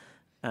Central. Yeah.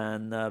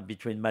 And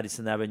between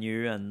Madison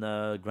Avenue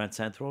and Grand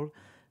Central.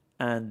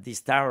 And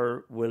this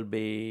tower will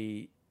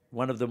be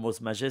one of the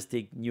most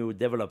majestic new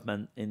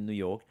development in New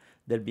York.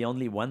 There'll be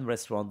only one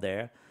restaurant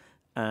there.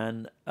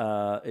 And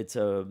it's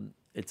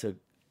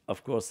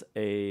of course,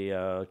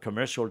 a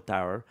commercial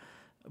tower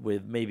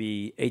with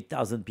maybe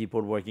 8,000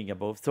 people working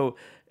above. So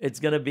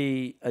it's going to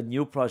be a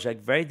new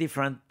project, very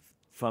different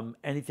from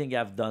anything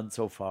I've done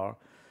so far.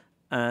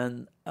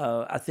 And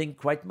I think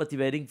quite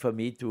motivating for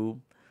me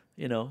to,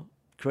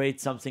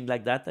 create something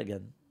like that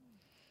again.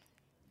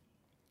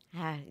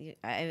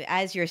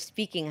 As you're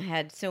speaking, I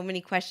had so many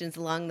questions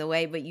along the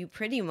way, but you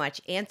pretty much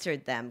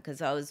answered them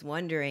because I was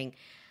wondering,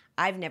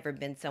 I've never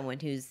been someone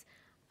who's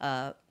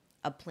a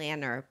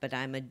planner, but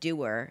I'm a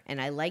doer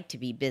and I like to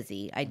be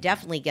busy. I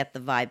definitely get the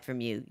vibe from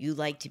you. You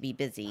like to be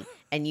busy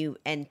and you're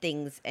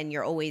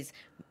always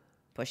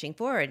pushing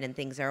forward and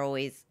things are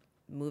always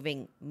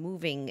moving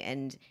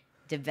and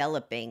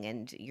developing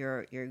and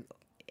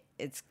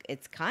it's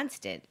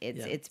constant.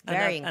 It's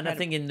very incredible. And I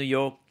think in New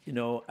York,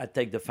 I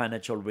take the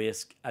financial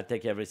risk. I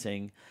take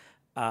everything.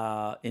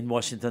 In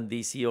Washington,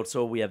 D.C.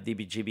 also, we have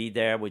DBGB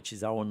there, which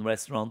is our own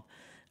restaurant.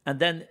 And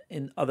then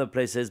in other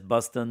places,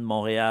 Boston,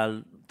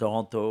 Montreal,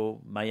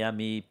 Toronto,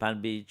 Miami,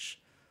 Palm Beach,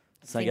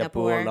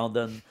 Singapore.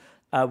 London,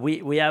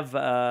 we have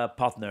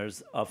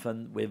partners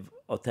often with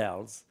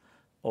hotels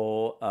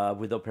or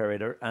with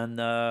operator.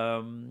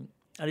 And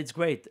it's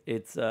great.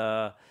 It's,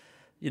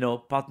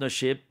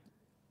 partnership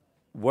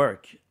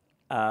work.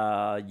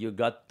 You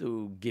got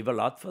to give a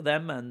lot for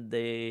them, and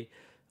they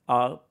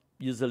are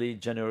usually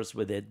generous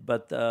with it.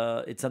 But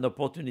it's an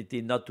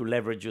opportunity not to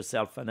leverage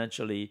yourself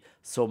financially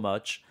so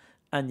much,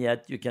 and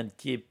yet you can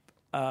keep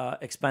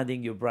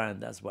expanding your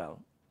brand as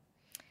well.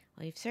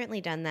 Well, you've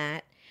certainly done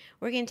that.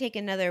 We're going to take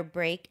another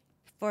break.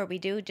 Before we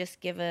do,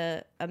 just give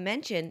a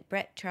mention.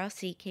 Brett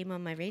Tracy came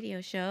on my radio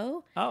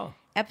show. Oh.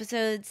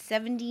 Episode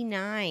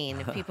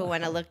 79. If people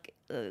want to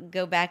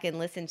go back and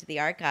listen to the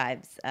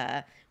archives,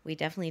 we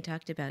definitely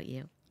talked about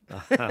you.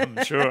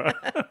 I'm sure.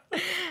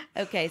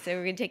 Okay, so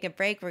we're going to take a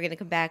break. We're going to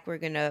come back. We're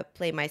going to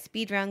play my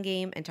speed round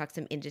game and talk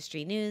some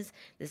industry news.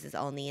 This is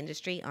All in the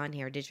Industry on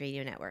Heritage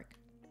Radio Network.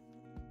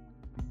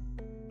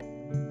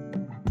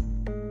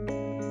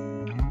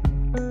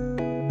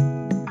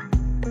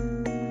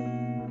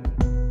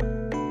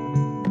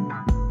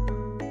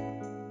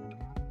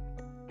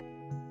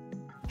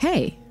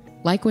 Hey,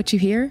 like what you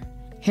hear?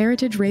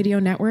 Heritage Radio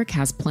Network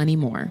has plenty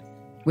more.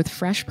 With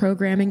fresh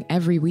programming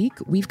every week,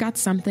 we've got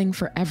something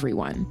for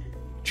everyone.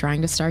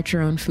 Trying to start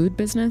your own food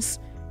business?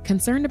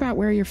 Concerned about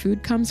where your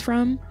food comes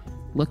from?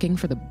 Looking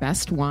for the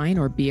best wine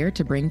or beer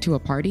to bring to a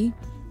party?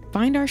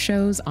 Find our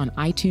shows on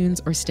iTunes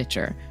or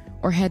Stitcher,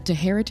 or head to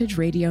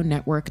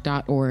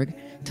heritageradionetwork.org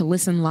to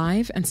listen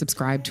live and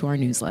subscribe to our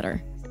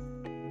newsletter.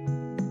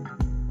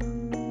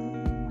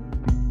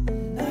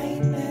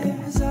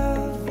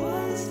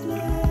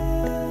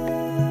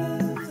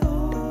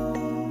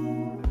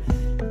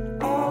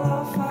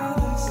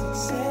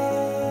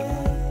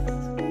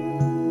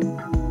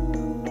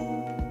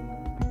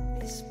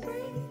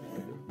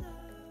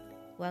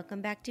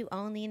 Welcome back to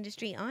All in the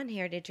Industry on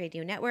Heritage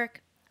Radio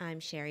Network. I'm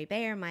Sherry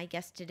Bayer. My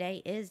guest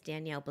today is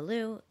Danielle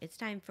Boulud. It's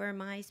time for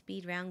my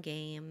speed round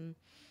game.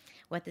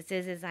 What this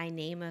is I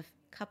name a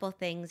couple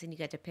things and you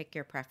get to pick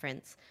your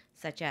preference,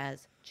 such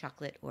as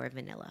chocolate or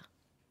vanilla.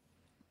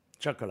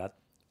 Chocolate.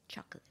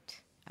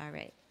 Chocolate. All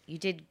right. You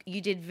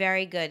did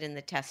very good in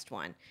the test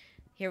one.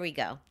 Here we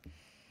go.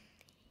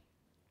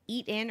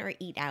 Eat in or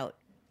eat out?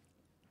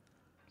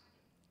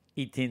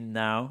 Eat in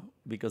now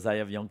because I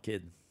have young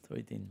kids. So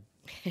eat in.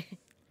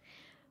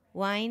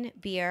 Wine,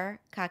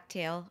 beer,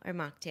 cocktail, or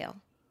mocktail?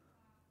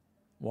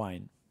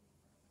 Wine.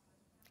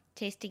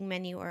 Tasting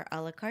menu or a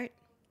la carte?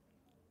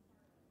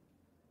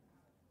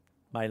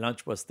 My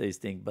lunch was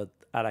tasting, but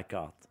a la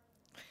carte.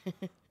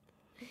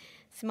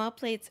 Small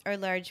plates or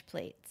large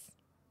plates?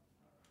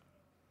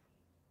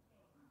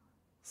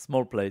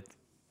 Small plate.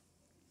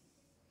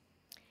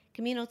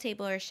 Communal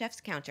table or chef's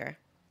counter?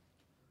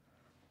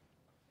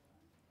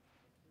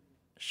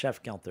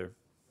 chef counter.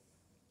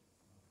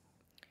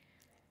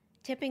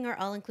 Tipping or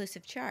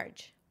all-inclusive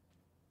charge?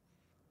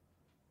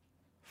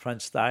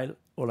 French style,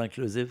 all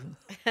inclusive.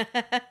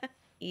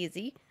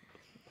 Easy.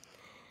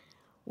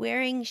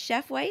 Wearing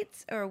chef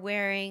whites or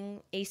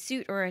wearing a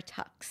suit or a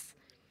tux?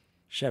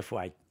 Chef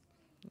white.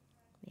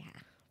 Yeah,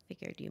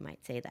 figured you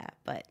might say that,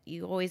 but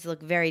you always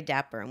look very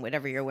dapper in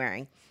whatever you're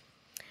wearing.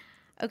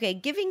 Okay,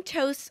 giving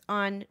toasts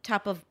on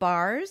top of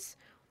bars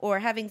or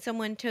having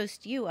someone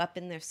toast you up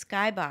in their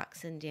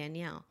skybox in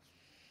Danielle?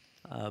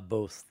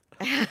 Both.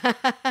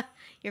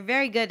 You're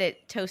very good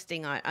at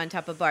toasting on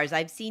top of bars.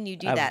 I've seen you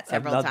do that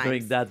several times. I'm not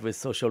doing that with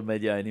social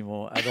media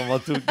anymore. I don't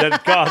want to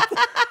get caught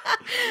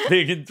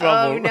being in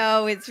trouble. Oh,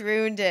 no, it's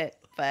ruined it.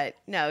 But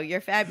no,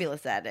 you're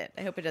fabulous at it.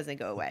 I hope it doesn't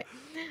go away.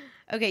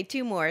 Okay,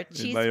 2 more.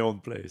 In my own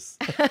place.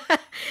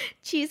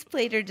 Cheese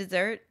plate or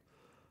dessert?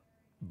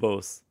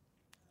 Both.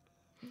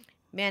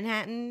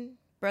 Manhattan,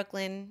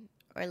 Brooklyn,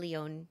 or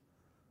Lyon?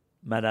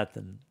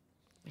 Manhattan.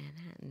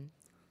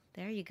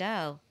 There you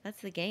go.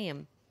 That's the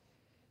game.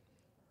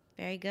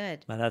 Very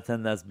good.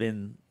 Manhattan has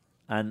been,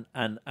 and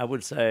I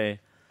would say,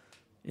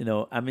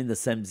 I'm in the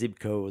same zip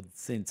code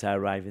since I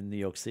arrived in New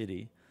York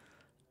City.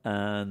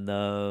 And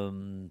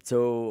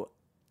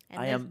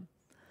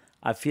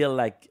I feel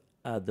like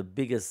the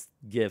biggest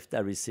gift I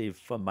received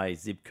from my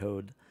zip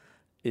code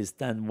is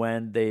then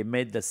when they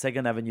made the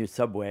Second Avenue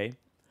subway,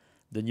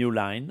 the new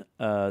line,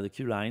 the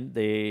Q line,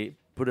 they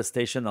put a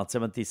station on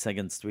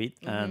 72nd Street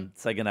and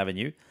 2nd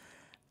Avenue.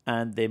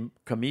 And they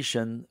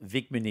commissioned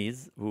Vic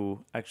Muniz,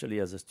 who actually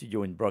has a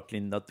studio in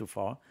Brooklyn, not too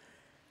far,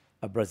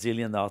 a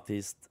Brazilian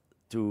artist,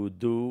 to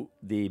do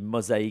the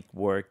mosaic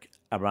work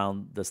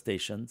around the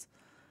stations.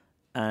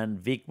 And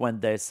Vic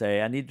one day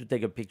say, I need to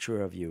take a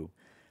picture of you.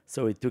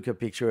 So he took a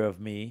picture of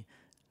me,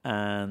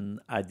 and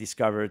I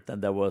discovered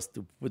that was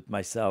to put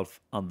myself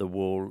on the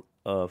wall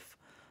of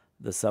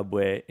the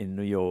subway in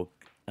New York.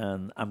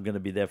 And I'm going to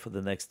be there for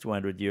the next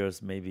 200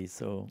 years, maybe.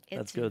 So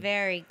that's good. It's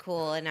very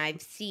cool, and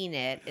I've seen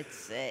it.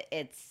 It's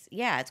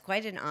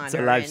quite an honor. It's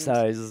a life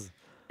size.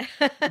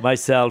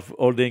 Myself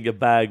holding a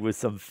bag with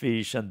some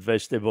fish and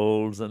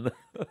vegetables, and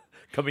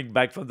coming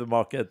back from the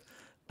market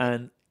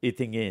and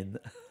eating in.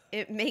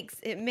 It makes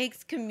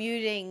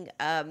commuting.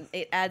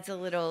 It adds a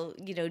little,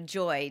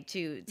 joy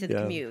to the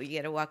commute. You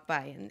get to walk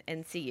by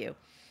and see you.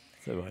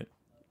 So right.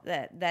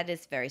 That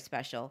is very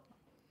special.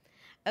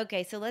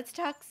 Okay, so let's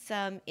talk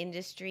some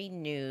industry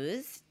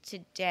news.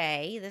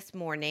 Today, this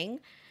morning,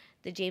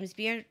 the James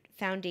Beard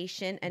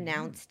Foundation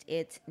announced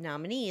its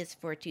nominees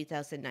for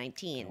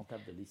 2019. I don't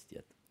have the list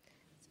yet.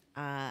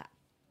 I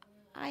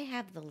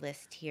have the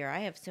list here. I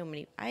have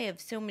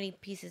so many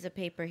pieces of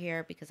paper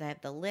here because I have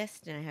the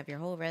list and I have your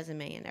whole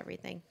resume and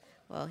everything.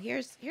 Well,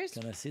 here's.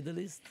 Can I see the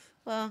list?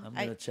 Well, I'm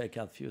gonna check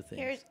out a few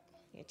things.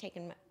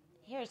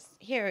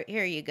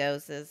 Here you go.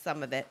 So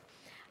some of it.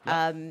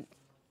 Yeah.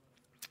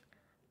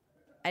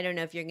 I don't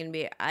know if you're going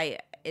to be.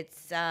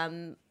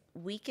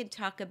 We can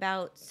talk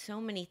about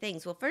so many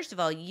things. Well, first of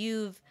all,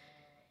 you've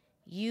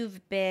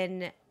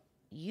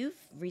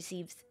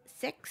received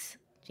 6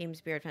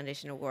 James Beard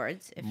Foundation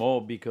awards.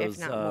 More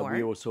because if not more.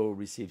 We also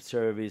received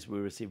service. We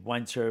received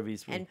wine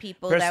service. And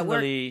people that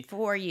work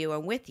for you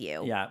and with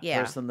you. Yeah.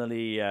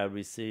 Personally, I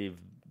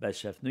received Best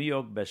Chef New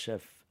York, Best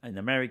Chef in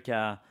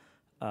America,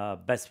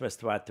 Best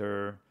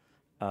Restaurateur.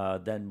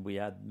 Then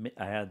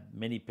I had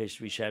many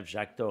pastry chefs,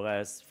 Jacques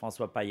Torres,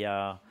 François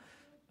Paillard,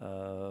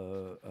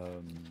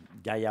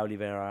 Gaia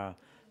Oliveira,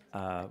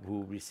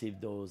 who received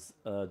those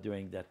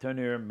during their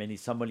tenure. Many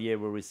sommeliers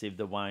will receive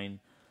the wine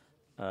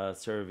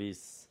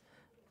service.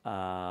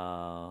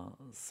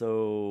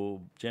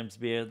 So James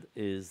Beard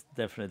is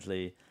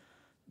definitely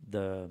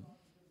the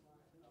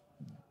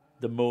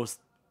most,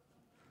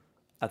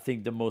 I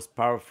think, the most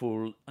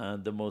powerful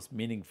and the most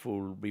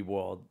meaningful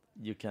reward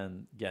you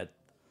can get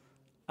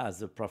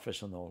as a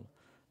professional.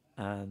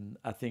 And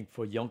I think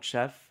for young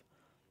chef,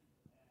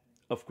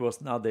 of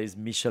course, now there is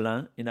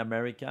Michelin in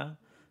America,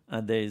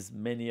 and there is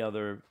many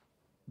other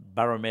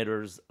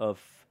barometers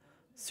of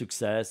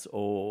success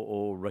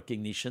or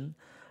recognition.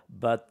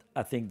 But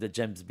I think the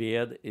James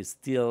Beard is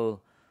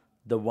still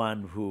the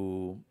one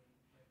who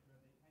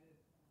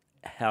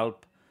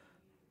help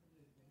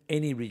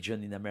any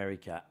region in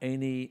America,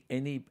 any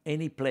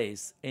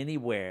place,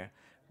 anywhere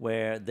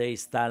where there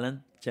is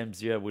talent, James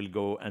Beard will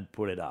go and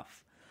pull it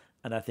off.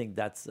 And I think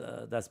that's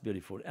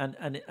beautiful.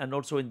 And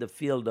also in the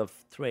field of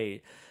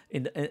trade,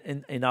 in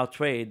our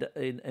trade,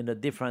 in a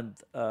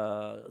different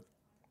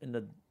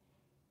in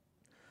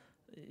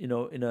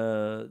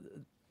a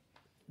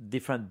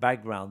different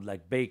background,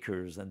 like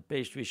bakers and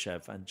pastry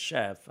chef and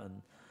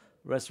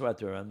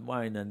restaurateur and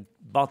wine and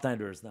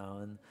bartenders now.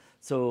 And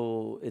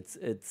so it's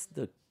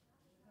the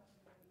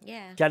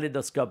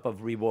kaleidoscope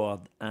of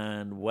reward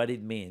and what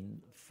it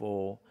means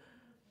for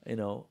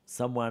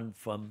someone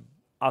from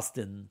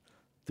Austin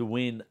to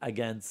win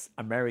against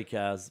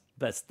America's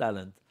best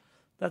talent.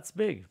 That's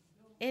big.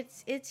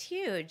 It's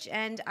huge.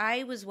 And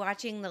I was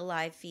watching the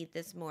live feed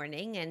this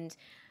morning, and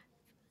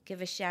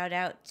give a shout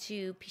out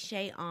to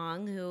Pichet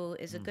Ong, who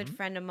is a good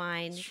friend of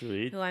mine,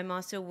 Sweet. who I'm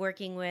also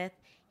working with.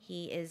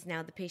 He is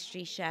now the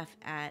pastry chef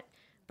at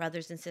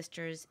Brothers and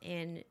Sisters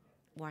in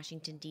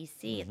Washington,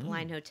 D.C. at the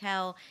Line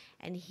Hotel,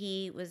 and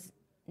he was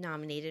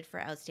nominated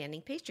for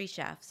Outstanding Pastry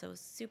Chef. So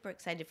super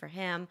excited for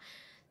him.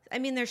 I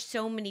mean, there's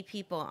so many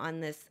people on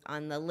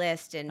the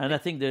list, and I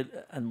think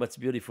and what's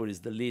beautiful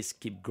is the list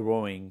keep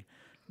growing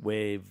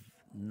with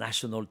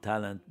national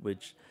talent,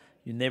 which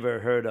you never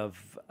heard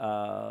of.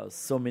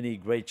 So many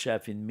great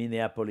chefs in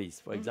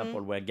Minneapolis, for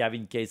example, where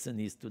Gavin Kaysen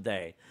is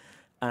today,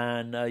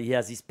 and he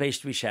has his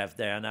pastry chef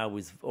there now, who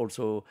is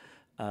also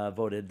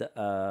voted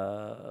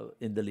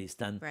in the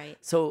list. And Right.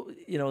 so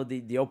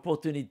the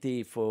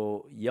opportunity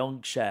for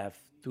young chef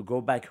to go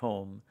back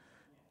home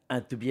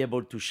and to be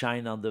able to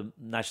shine on the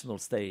national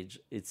stage,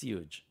 it's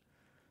huge.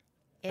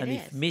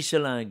 If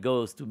Michelin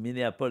goes to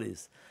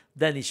Minneapolis,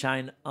 then he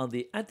shine on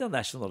the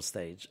international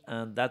stage,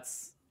 and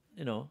that's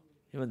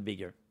even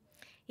bigger.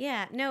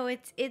 Yeah, no,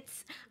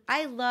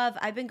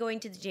 I've been going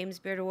to the James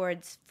Beard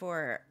Awards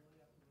for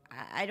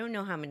I don't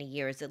know how many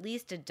years, at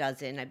least a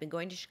dozen. I've been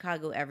going to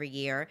Chicago every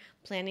year,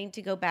 planning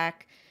to go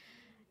back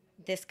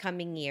this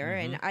coming year,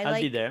 and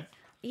I'll be there.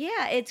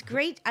 Yeah, it's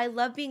great. I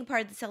love being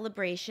part of the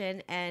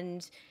celebration,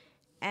 and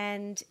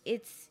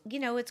it's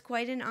it's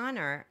quite an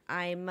honor.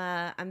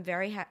 I'm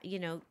very happy.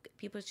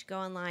 People should go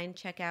online,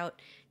 check out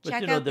the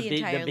entire the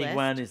big list.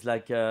 one is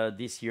like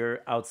this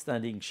year,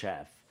 outstanding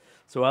chef.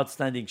 So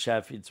outstanding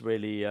chef, it's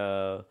really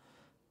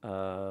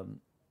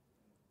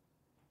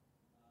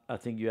I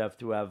think you have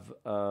to have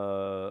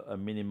a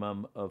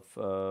minimum of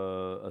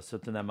a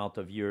certain amount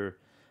of year,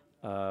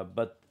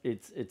 but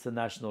it's a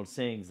national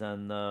thing,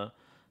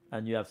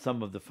 and you have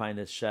some of the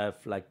finest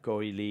chefs like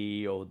Corey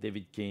Lee or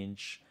David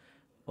Kinch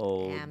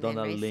or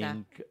Donald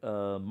Link,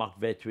 Mark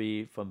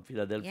Vetri from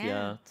Philadelphia.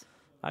 Yeah.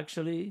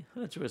 Actually,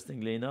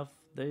 interestingly enough,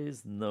 there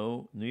is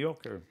no New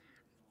Yorker.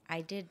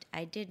 I did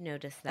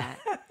notice that.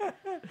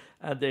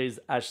 And there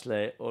is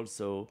Ashley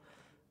also.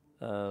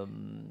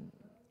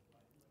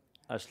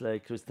 Ashley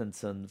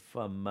Christensen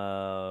from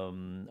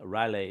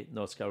Raleigh,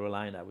 North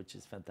Carolina, which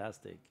is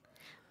fantastic.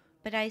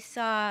 But I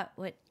saw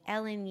what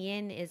Ellen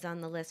Yin is on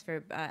the list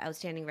for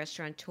outstanding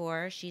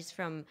restaurateur. She's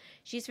from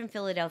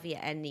Philadelphia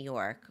and New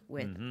York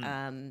with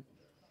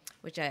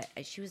which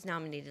she was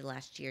nominated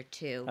last year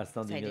too.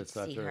 Outstanding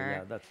Excited to see her.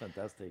 yeah, that's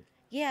fantastic.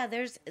 Yeah,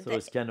 there's So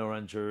is Ken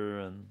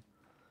Oranger, and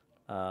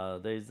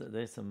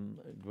there's some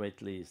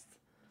great list.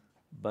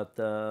 But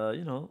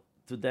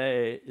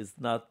today is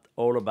not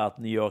all about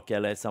New York,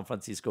 LA, San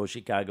Francisco,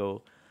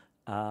 Chicago.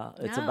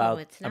 It's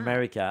about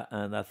America,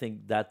 and I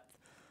think that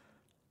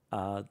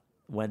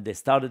when they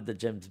started the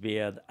James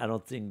Beard, I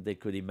don't think they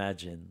could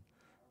imagine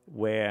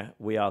where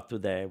we are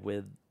today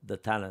with the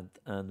talent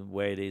and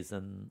where it is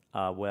and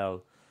how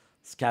well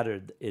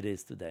scattered it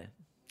is today.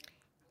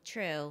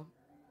 True.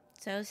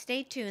 So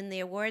stay tuned.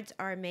 The awards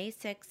are May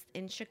 6th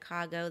in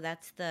Chicago.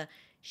 That's the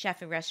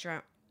Chef and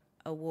Restaurant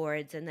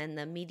Awards. And then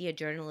the Media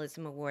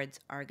Journalism Awards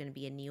are going to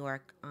be in New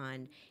York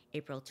on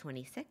April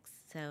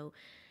 26th. So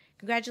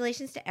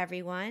congratulations to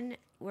everyone.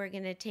 We're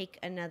going to take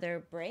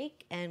another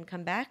break and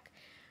come back.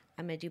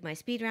 I'm going to do my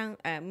speed round.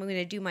 I'm going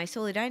to do my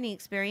solo dining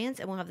experience,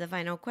 and we'll have the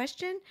final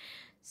question.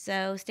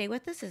 So stay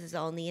with us. This is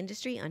All in the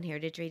Industry on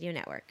Heritage Radio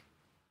Network.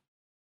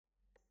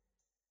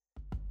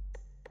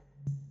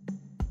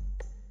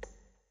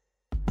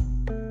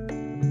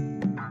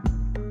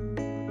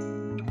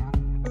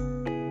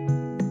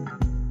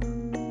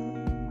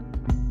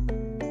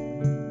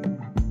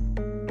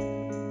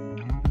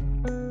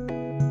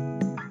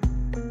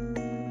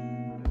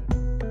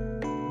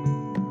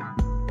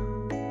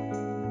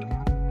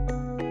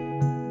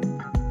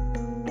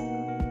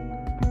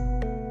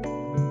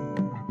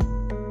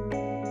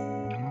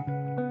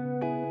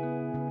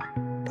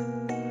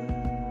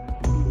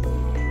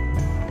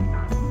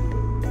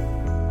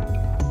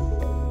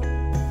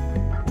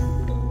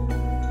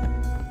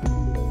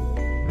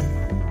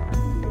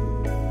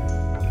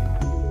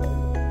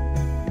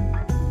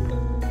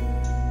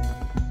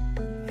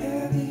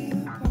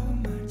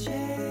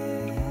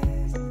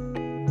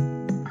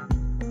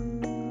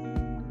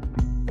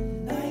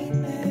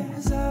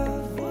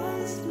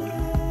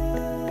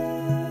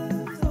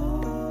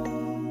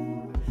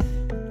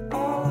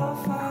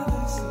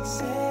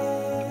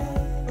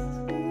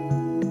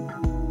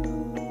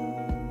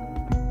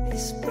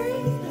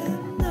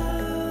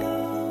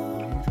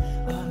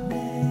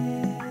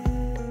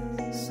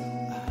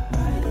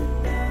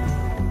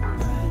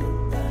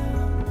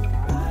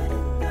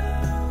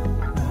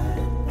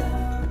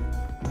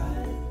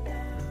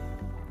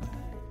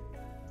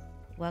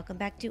 Welcome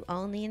back to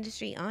All in the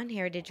Industry on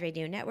Heritage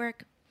Radio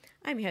Network.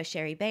 I'm your host,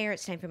 Sherry Bayer.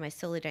 It's time for my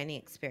solo dining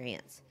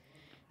experience.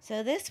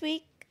 So this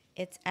week,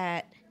 it's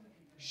at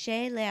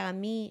Chez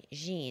l'Ami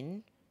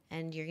Jean,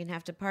 and you're going to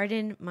have to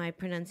pardon my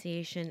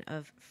pronunciation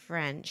of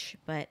French,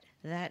 but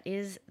that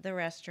is the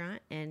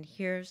restaurant, and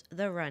here's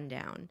the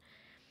rundown.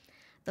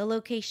 The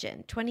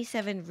location,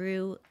 27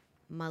 Rue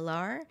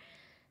Malard,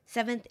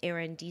 7th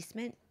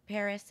arrondissement,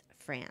 Paris,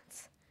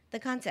 France. The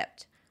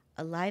concept,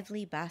 a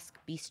lively Basque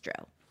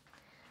bistro.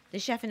 The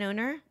chef and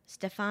owner,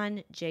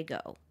 Stéphane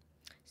Jago.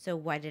 So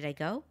why did I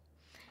go?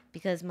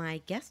 Because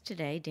my guest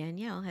today,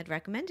 Danielle, had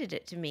recommended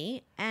it to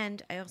me,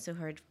 and I also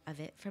heard of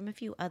it from a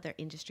few other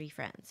industry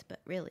friends, but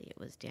really it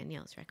was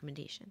Danielle's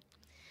recommendation.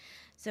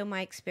 So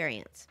my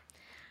experience.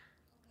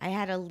 I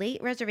had a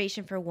late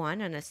reservation for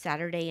one on a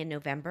Saturday in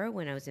November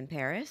when I was in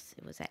Paris.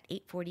 It was at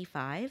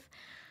 8:45.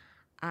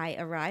 I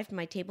arrived.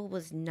 My table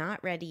was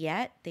not ready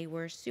yet. They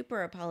were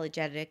super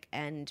apologetic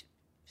and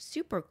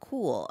super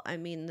cool. I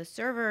mean, the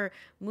server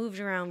moved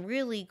around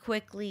really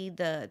quickly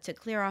to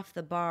clear off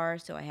the bar,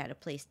 so I had a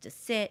place to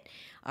sit,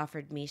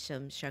 offered me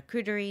some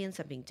charcuterie and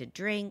something to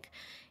drink.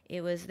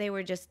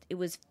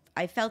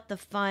 I felt the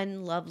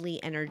fun,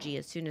 lovely energy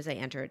as soon as I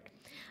entered.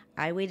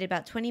 I waited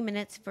about 20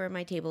 minutes for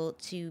my table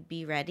to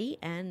be ready,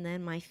 and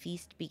then my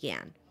feast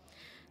began.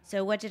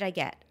 So what did I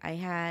get? I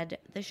had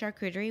the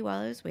charcuterie while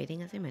I was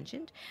waiting, as I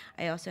mentioned.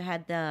 I also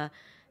had the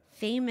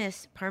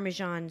famous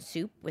Parmesan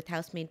soup with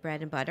house-made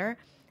bread and butter.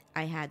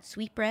 I had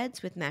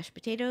sweetbreads with mashed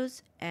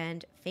potatoes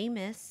and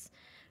famous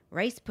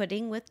rice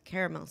pudding with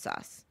caramel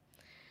sauce.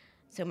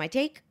 So my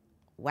take,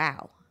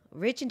 wow.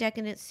 Rich and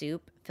decadent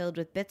soup filled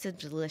with bits of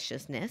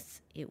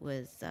deliciousness. It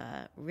was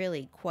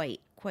really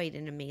quite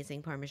an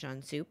amazing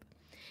Parmesan soup.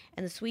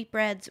 And the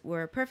sweetbreads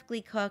were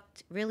perfectly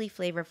cooked, really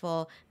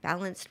flavorful,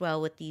 balanced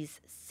well with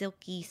these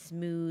silky,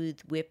 smooth,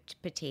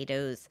 whipped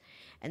potatoes.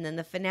 And then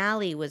the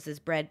finale was this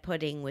bread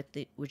pudding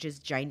which is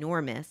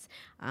ginormous,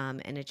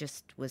 and it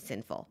just was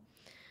sinful.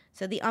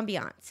 So the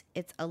ambiance,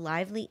 it's a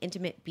lively,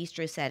 intimate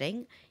bistro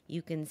setting.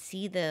 You can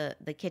see the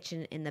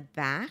kitchen in the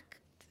back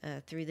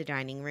through the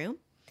dining room.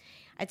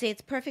 I'd say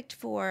it's perfect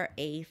for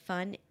a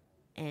fun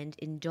and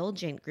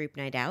indulgent group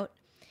night out.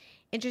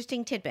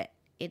 Interesting tidbit.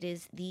 It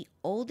is the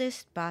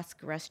oldest Basque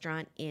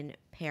restaurant in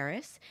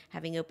Paris,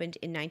 having opened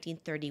in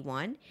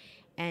 1931,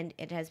 and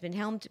it has been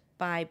helmed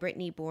by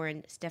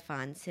Brittany-born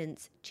Stéphane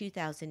since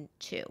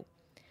 2002.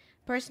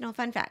 Personal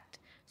fun fact.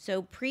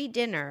 So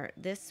pre-dinner,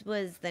 this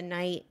was the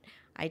night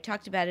I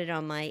talked about it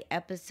on my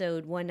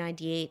episode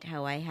 198,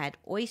 how I had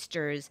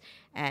oysters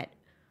at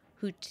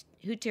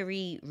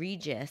Huterie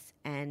Regis,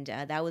 and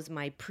that was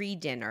my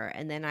pre-dinner,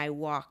 and then I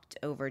walked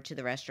over to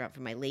the restaurant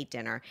for my late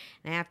dinner.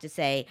 And I have to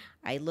say,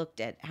 I looked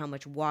at how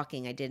much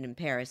walking I did in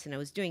Paris, and I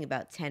was doing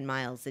about 10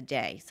 miles a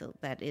day, so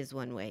that is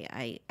one way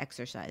I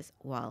exercise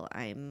while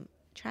I'm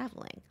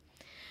traveling.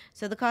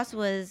 So the cost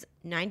was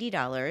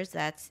 $90.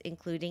 That's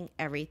including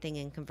everything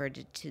and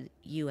converted to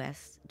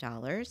US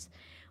dollars.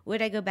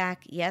 Would I go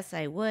back? Yes,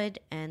 I would,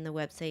 and the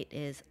website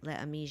is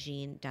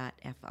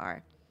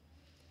l'amigine.fr.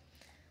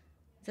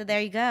 So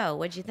there you go.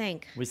 What'd you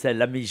think? We say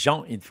la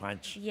mijon in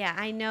French. Yeah,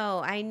 I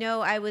know.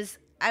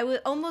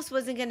 Almost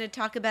wasn't going to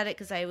talk about it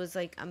because I was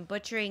like, I'm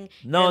butchering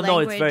your No,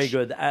 language. it's very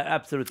good.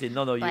 Absolutely.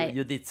 No,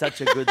 you did such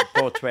a good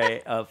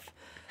portrait of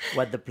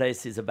what the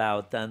place is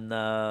about. And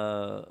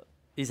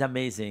it's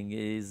amazing.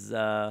 He's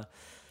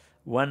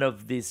one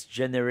of this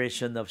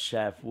generation of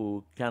chefs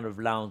who kind of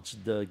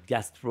launched the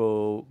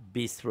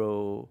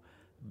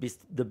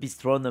the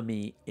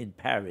bistronomy in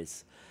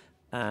Paris.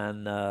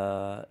 And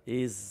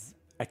is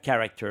a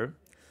character,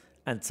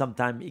 and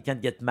sometimes he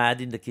can get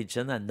mad in the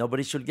kitchen, and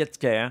nobody should get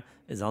scared.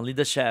 It's only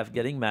the chef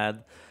getting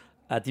mad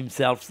at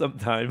himself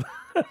sometimes.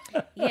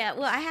 Yeah,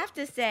 well, I have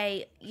to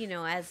say,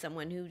 as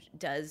someone who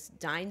does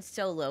dine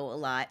solo a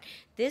lot,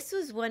 this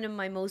was one of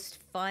my most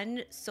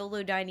fun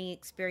solo dining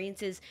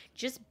experiences,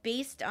 just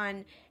based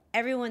on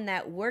everyone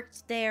that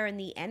worked there and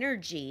the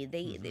energy.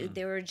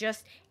 They were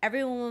just,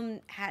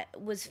 everyone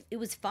it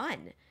was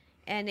fun.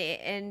 And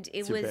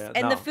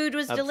the food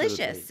was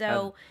delicious.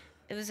 So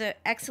it was an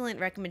excellent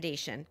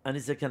recommendation. And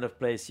it's the kind of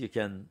place you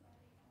can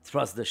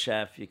trust the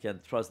chef, you can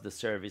trust the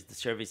service. The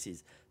service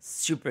is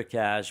super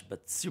cash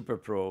but super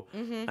pro,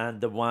 and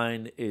the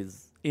wine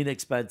is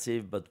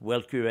inexpensive but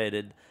well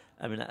curated.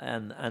 I mean,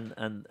 and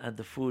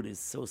the food is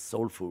so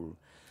soulful.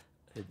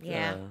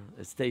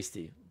 It's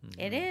tasty.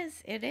 It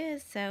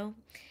is. So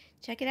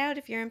check it out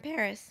if you're in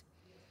Paris.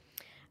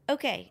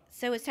 Okay,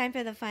 so it's time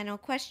for the final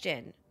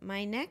question.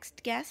 My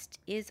next guest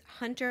is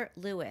Hunter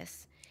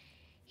Lewis.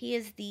 He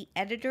is the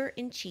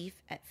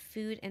editor-in-chief at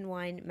Food and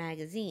Wine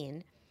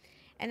magazine.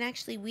 And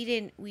actually,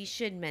 we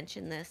should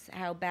mention this,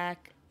 how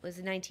back, was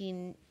it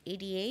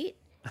 1988?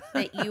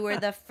 That you were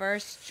the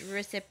first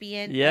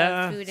recipient of Food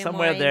and Wine. Yeah,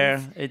 somewhere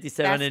there,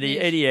 87,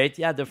 88.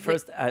 Yeah,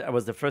 I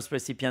was the first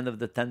recipient of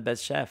the 10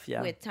 best chef,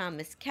 yeah. With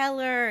Thomas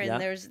Keller,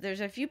 and there's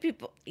a few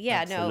people.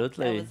 Yeah,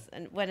 absolutely. No,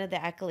 that was one of the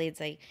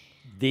accolades.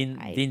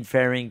 Dean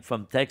Faring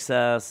from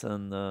Texas,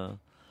 and...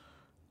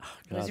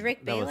 was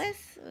Rick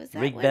Bayless?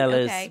 Rick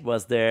Bayless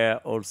was there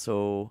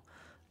also,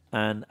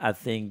 and I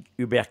think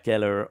Hubert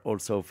Keller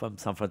also from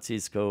San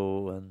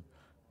Francisco, and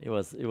it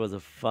was a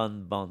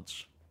fun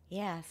bunch.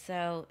 Yeah,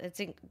 so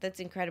that's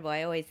incredible.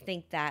 I always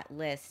think that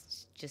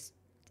list just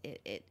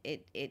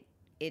it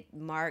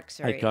marks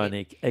or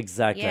iconic.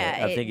 Exactly. Yeah,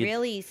 I think it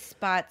really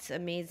spots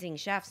amazing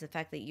chefs. The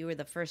fact that you were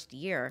the first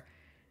year,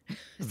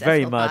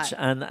 very much,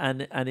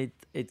 and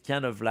it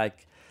kind of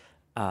like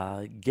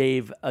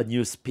gave a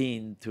new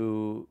spin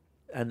to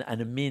and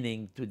a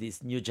meaning to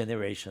this new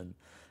generation.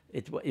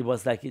 It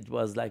was like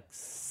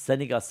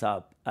setting us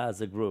up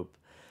as a group,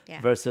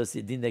 versus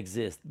it didn't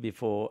exist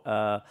before.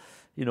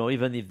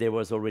 Even if there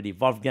was already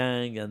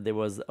Wolfgang and there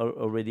was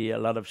already a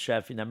lot of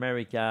chefs in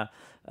America,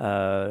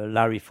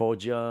 Larry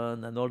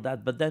Forgion and all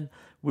that, but then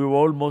we were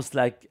almost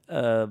like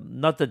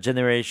not a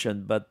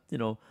generation, but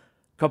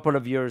couple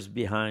of years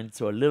behind,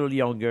 so a little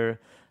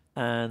younger,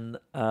 and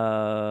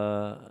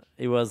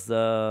it was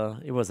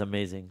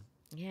amazing.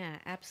 Yeah,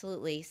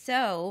 absolutely.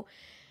 So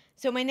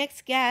my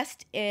next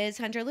guest is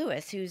Hunter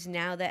Lewis, who's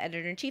now the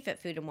editor-in-chief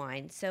at Food and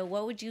Wine. So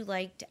what would you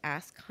like to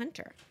ask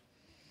Hunter?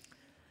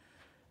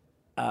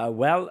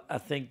 Well, I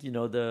think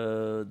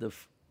the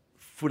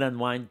Food and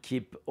Wine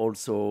keep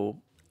also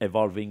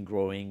evolving,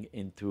 growing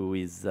into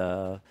his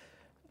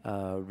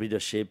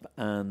readership,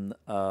 and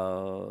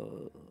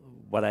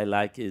what I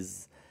like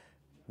is,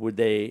 would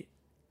they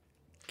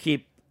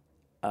keep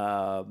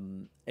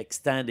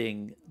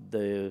extending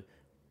the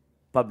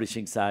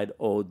publishing side,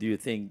 or do you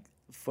think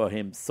for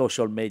him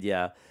social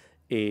media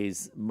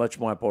is much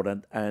more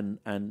important,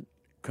 and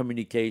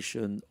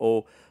communication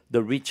or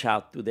the reach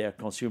out to their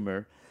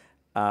consumer,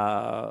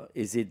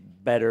 is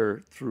it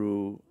better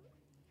through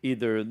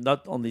either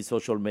not only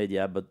social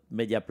media but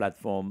media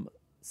platform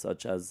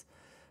such as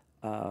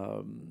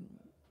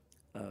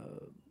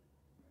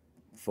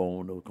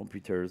phone or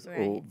computers,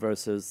 or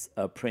versus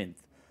print?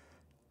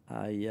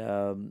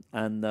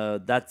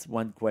 That's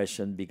one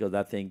question, because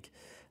I think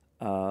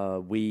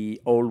we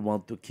all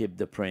want to keep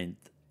the print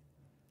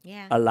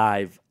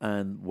alive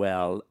and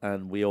well,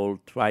 and we all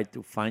try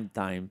to find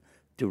time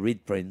to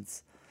read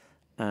prints.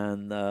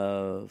 And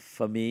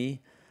for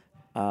me,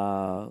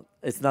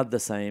 it's not the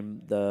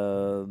same.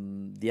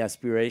 The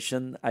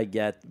aspiration I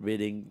get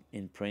reading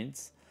in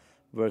prints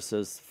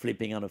versus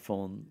flipping on a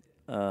phone.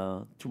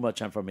 Too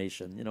much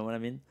information. You know what I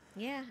mean?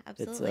 Yeah,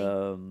 absolutely.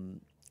 It's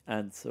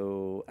and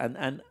so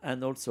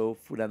and also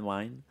Food and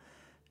Wine.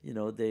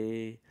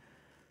 They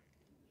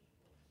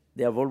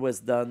have always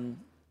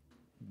done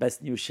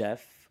Best New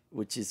Chef,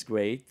 which is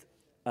great.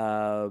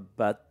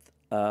 But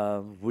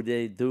would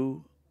they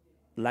do,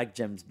 like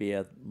James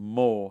Beard,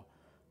 more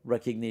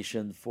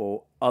recognition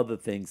for other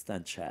things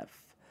than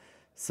chef,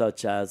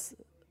 such as,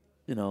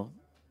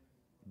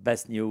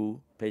 Best New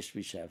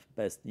Pastry Chef,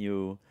 Best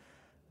New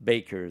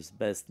Bakers,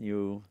 Best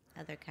New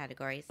other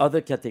categories,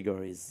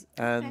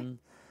 and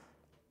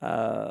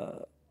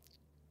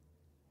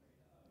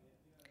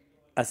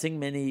I think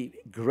many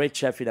great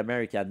chefs in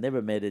America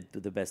never made it to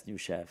the Best New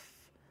Chef,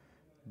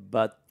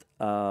 but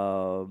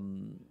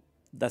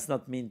does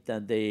not mean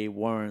that they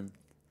weren't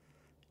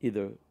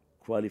either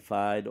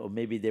qualified, or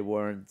maybe they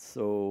weren't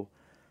so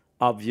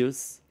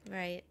obvious,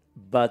 right?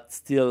 But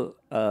still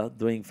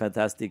doing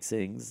fantastic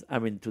things. I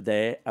mean,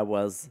 today I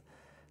was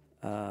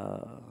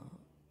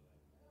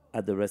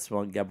at the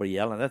restaurant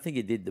Gabriel, and I think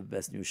he did the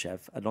Best New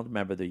Chef. I don't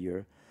remember the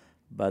year,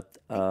 but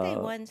I think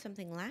they won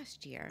something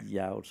last year.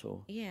 Yeah,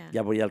 also. Yeah.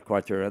 Gabriel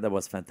Quarter, that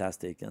was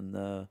fantastic.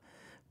 And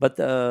but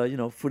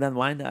Food and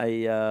Wine,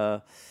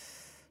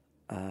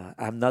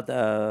 I'm not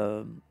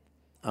a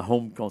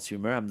home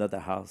consumer. I'm not a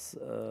house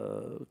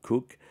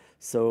cook,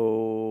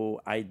 so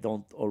I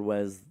don't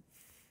always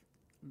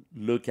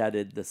look at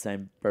it the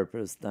same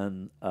purpose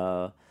than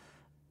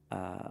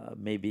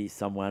maybe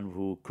someone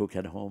who cook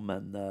at home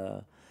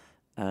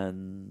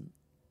and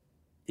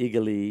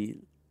eagerly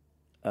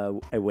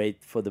I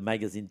wait for the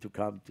magazine to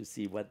come to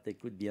see what they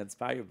could be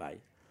inspired by.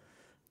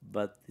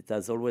 But it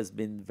has always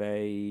been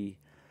very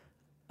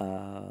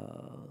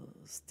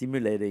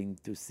stimulating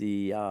to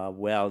see how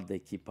well they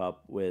keep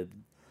up with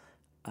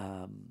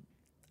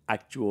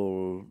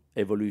actual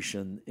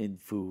evolution in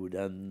food.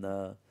 And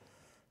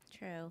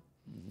True.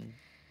 Mm-hmm.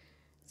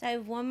 So I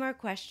have one more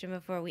question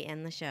before we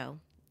end the show.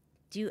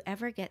 Do you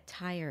ever get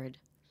tired?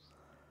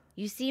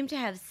 You seem to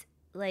have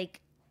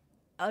like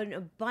an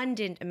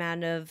abundant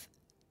amount of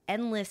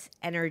endless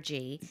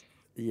energy.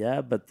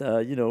 Yeah, but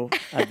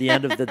at the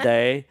end of the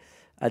day,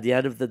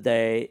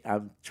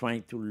 I'm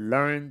trying to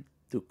learn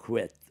to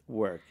quit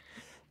work,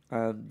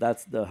 and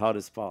that's the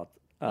hardest part.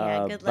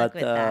 Yeah, good luck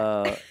with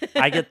that.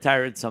 I get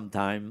tired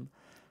sometime,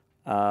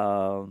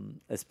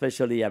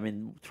 especially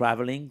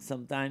traveling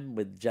sometime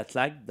with jet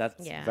lag.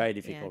 That's very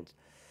difficult. Yeah.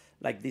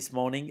 Like this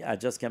morning, I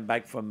just came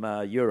back from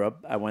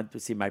Europe. I went to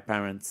see my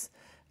parents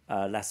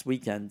last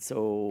weekend,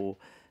 so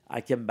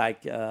I came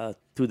back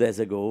 3 days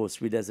ago.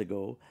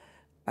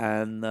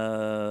 And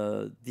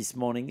this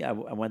morning, I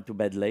went to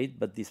bed late,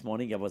 but this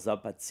morning I was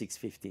up at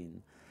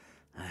 6:15.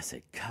 And I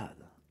said, God,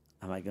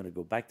 am I going to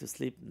go back to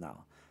sleep?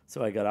 No.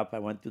 So I got up, I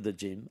went to the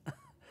gym.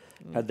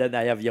 And then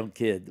I have young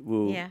kid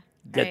who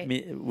get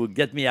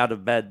me out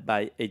of bed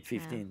by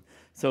 8:15. Yeah.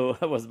 So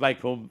I was back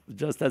home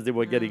just as they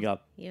were getting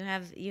up. You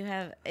have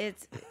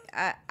it's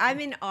I'm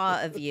in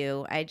awe of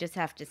you. I just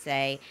have to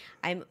say,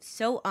 I'm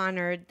so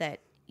honored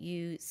that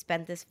you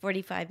spent this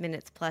 45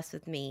 minutes plus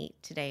with me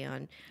today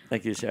on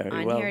Thank you, Sherry.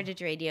 on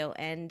Heritage Radio,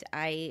 and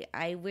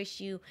I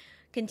wish you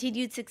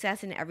continued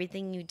success in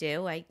everything you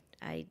do.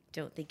 I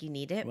don't think you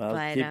need it. Well,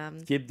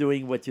 but keep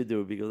doing what you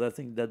do, because I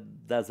think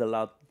that does a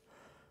lot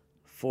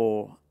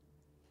for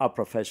our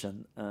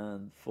profession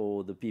and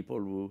for the people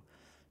who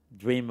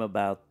dream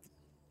about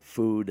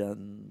food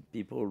and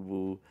people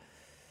who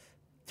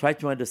try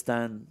to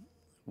understand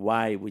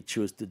why we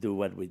choose to do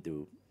what we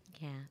do.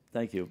 Yeah.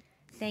 Thank you.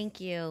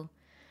 Thank you.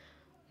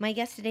 My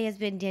guest today has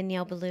been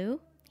Daniel Boulud.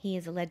 He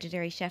is a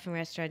legendary chef and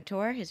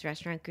restaurateur. His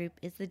restaurant group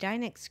is the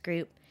Dinex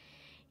Group.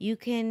 You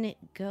can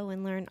go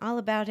and learn all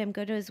about him.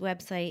 Go to his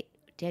website,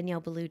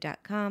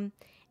 danielboulud.com,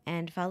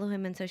 and follow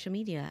him on social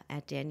media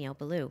at Daniel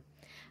Boulud.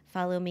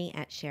 Follow me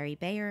at Sherry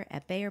Bayer,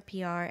 at Bayer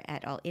PR,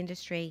 at All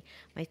Industry.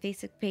 My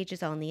Facebook page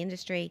is All in the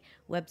Industry.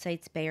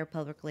 Websites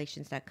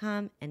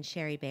BayerPublicRelations.com and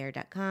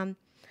SherryBayer.com.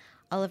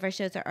 All of our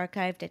shows are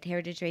archived at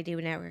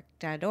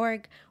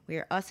heritageradionetwork.org. We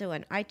are also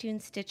on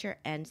iTunes, Stitcher,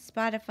 and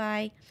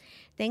Spotify.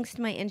 Thanks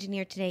to my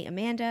engineer today,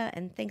 Amanda,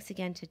 and thanks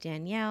again to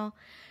Danielle.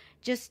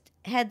 Just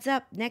heads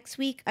up, next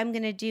week I'm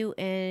going to do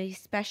a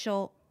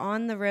special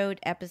on-the-road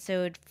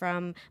episode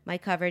from my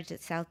coverage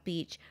at South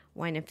Beach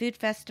Wine and Food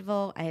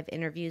Festival. I have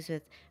interviews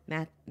with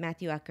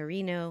Matthew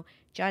Accarino,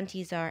 John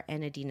Tizar,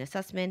 and Adina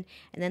Sussman.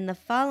 And then the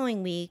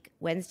following week,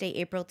 Wednesday,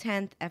 April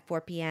 10th at 4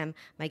 p.m.,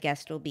 my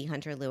guest will be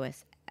Hunter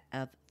Lewis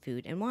of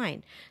Food and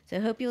Wine. So I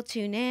hope you'll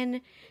tune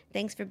in.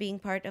 Thanks for being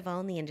part of All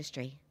in the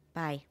Industry.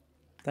 Bye.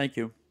 Thank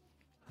you.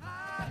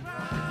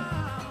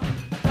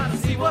 Gotta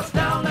see what's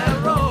down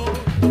that road,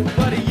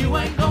 but you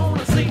ain't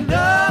gonna see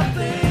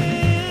nothing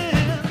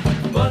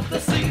but the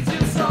seeds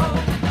you sow.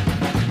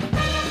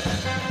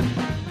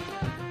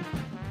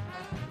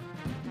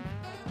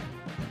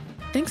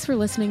 Thanks for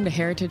listening to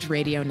Heritage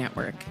Radio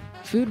Network,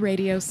 food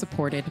radio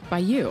supported by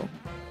you.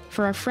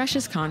 For our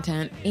freshest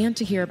content and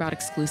to hear about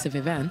exclusive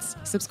events,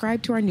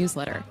 subscribe to our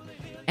newsletter.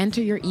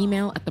 Enter your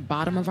email at the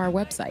bottom of our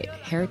website,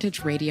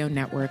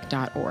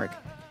 heritageradionetwork.org.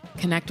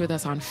 Connect with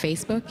us on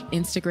Facebook,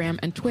 Instagram,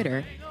 and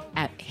Twitter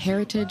at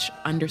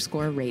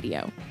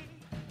heritage_radio.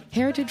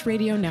 Heritage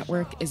Radio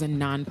Network is a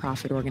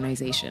nonprofit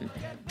organization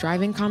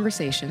driving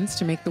conversations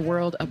to make the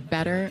world a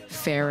better,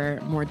 fairer,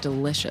 more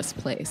delicious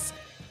place.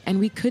 And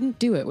we couldn't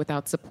do it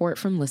without support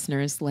from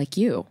listeners like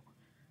you.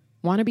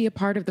 Want to be a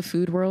part of the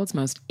food world's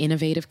most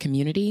innovative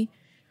community?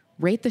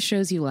 Rate the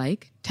shows you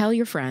like, tell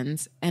your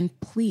friends, and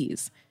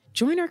please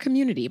join our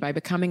community by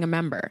becoming a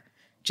member.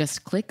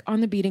 Just click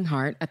on the beating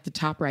heart at the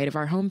top right of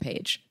our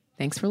homepage.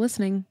 Thanks for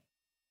listening.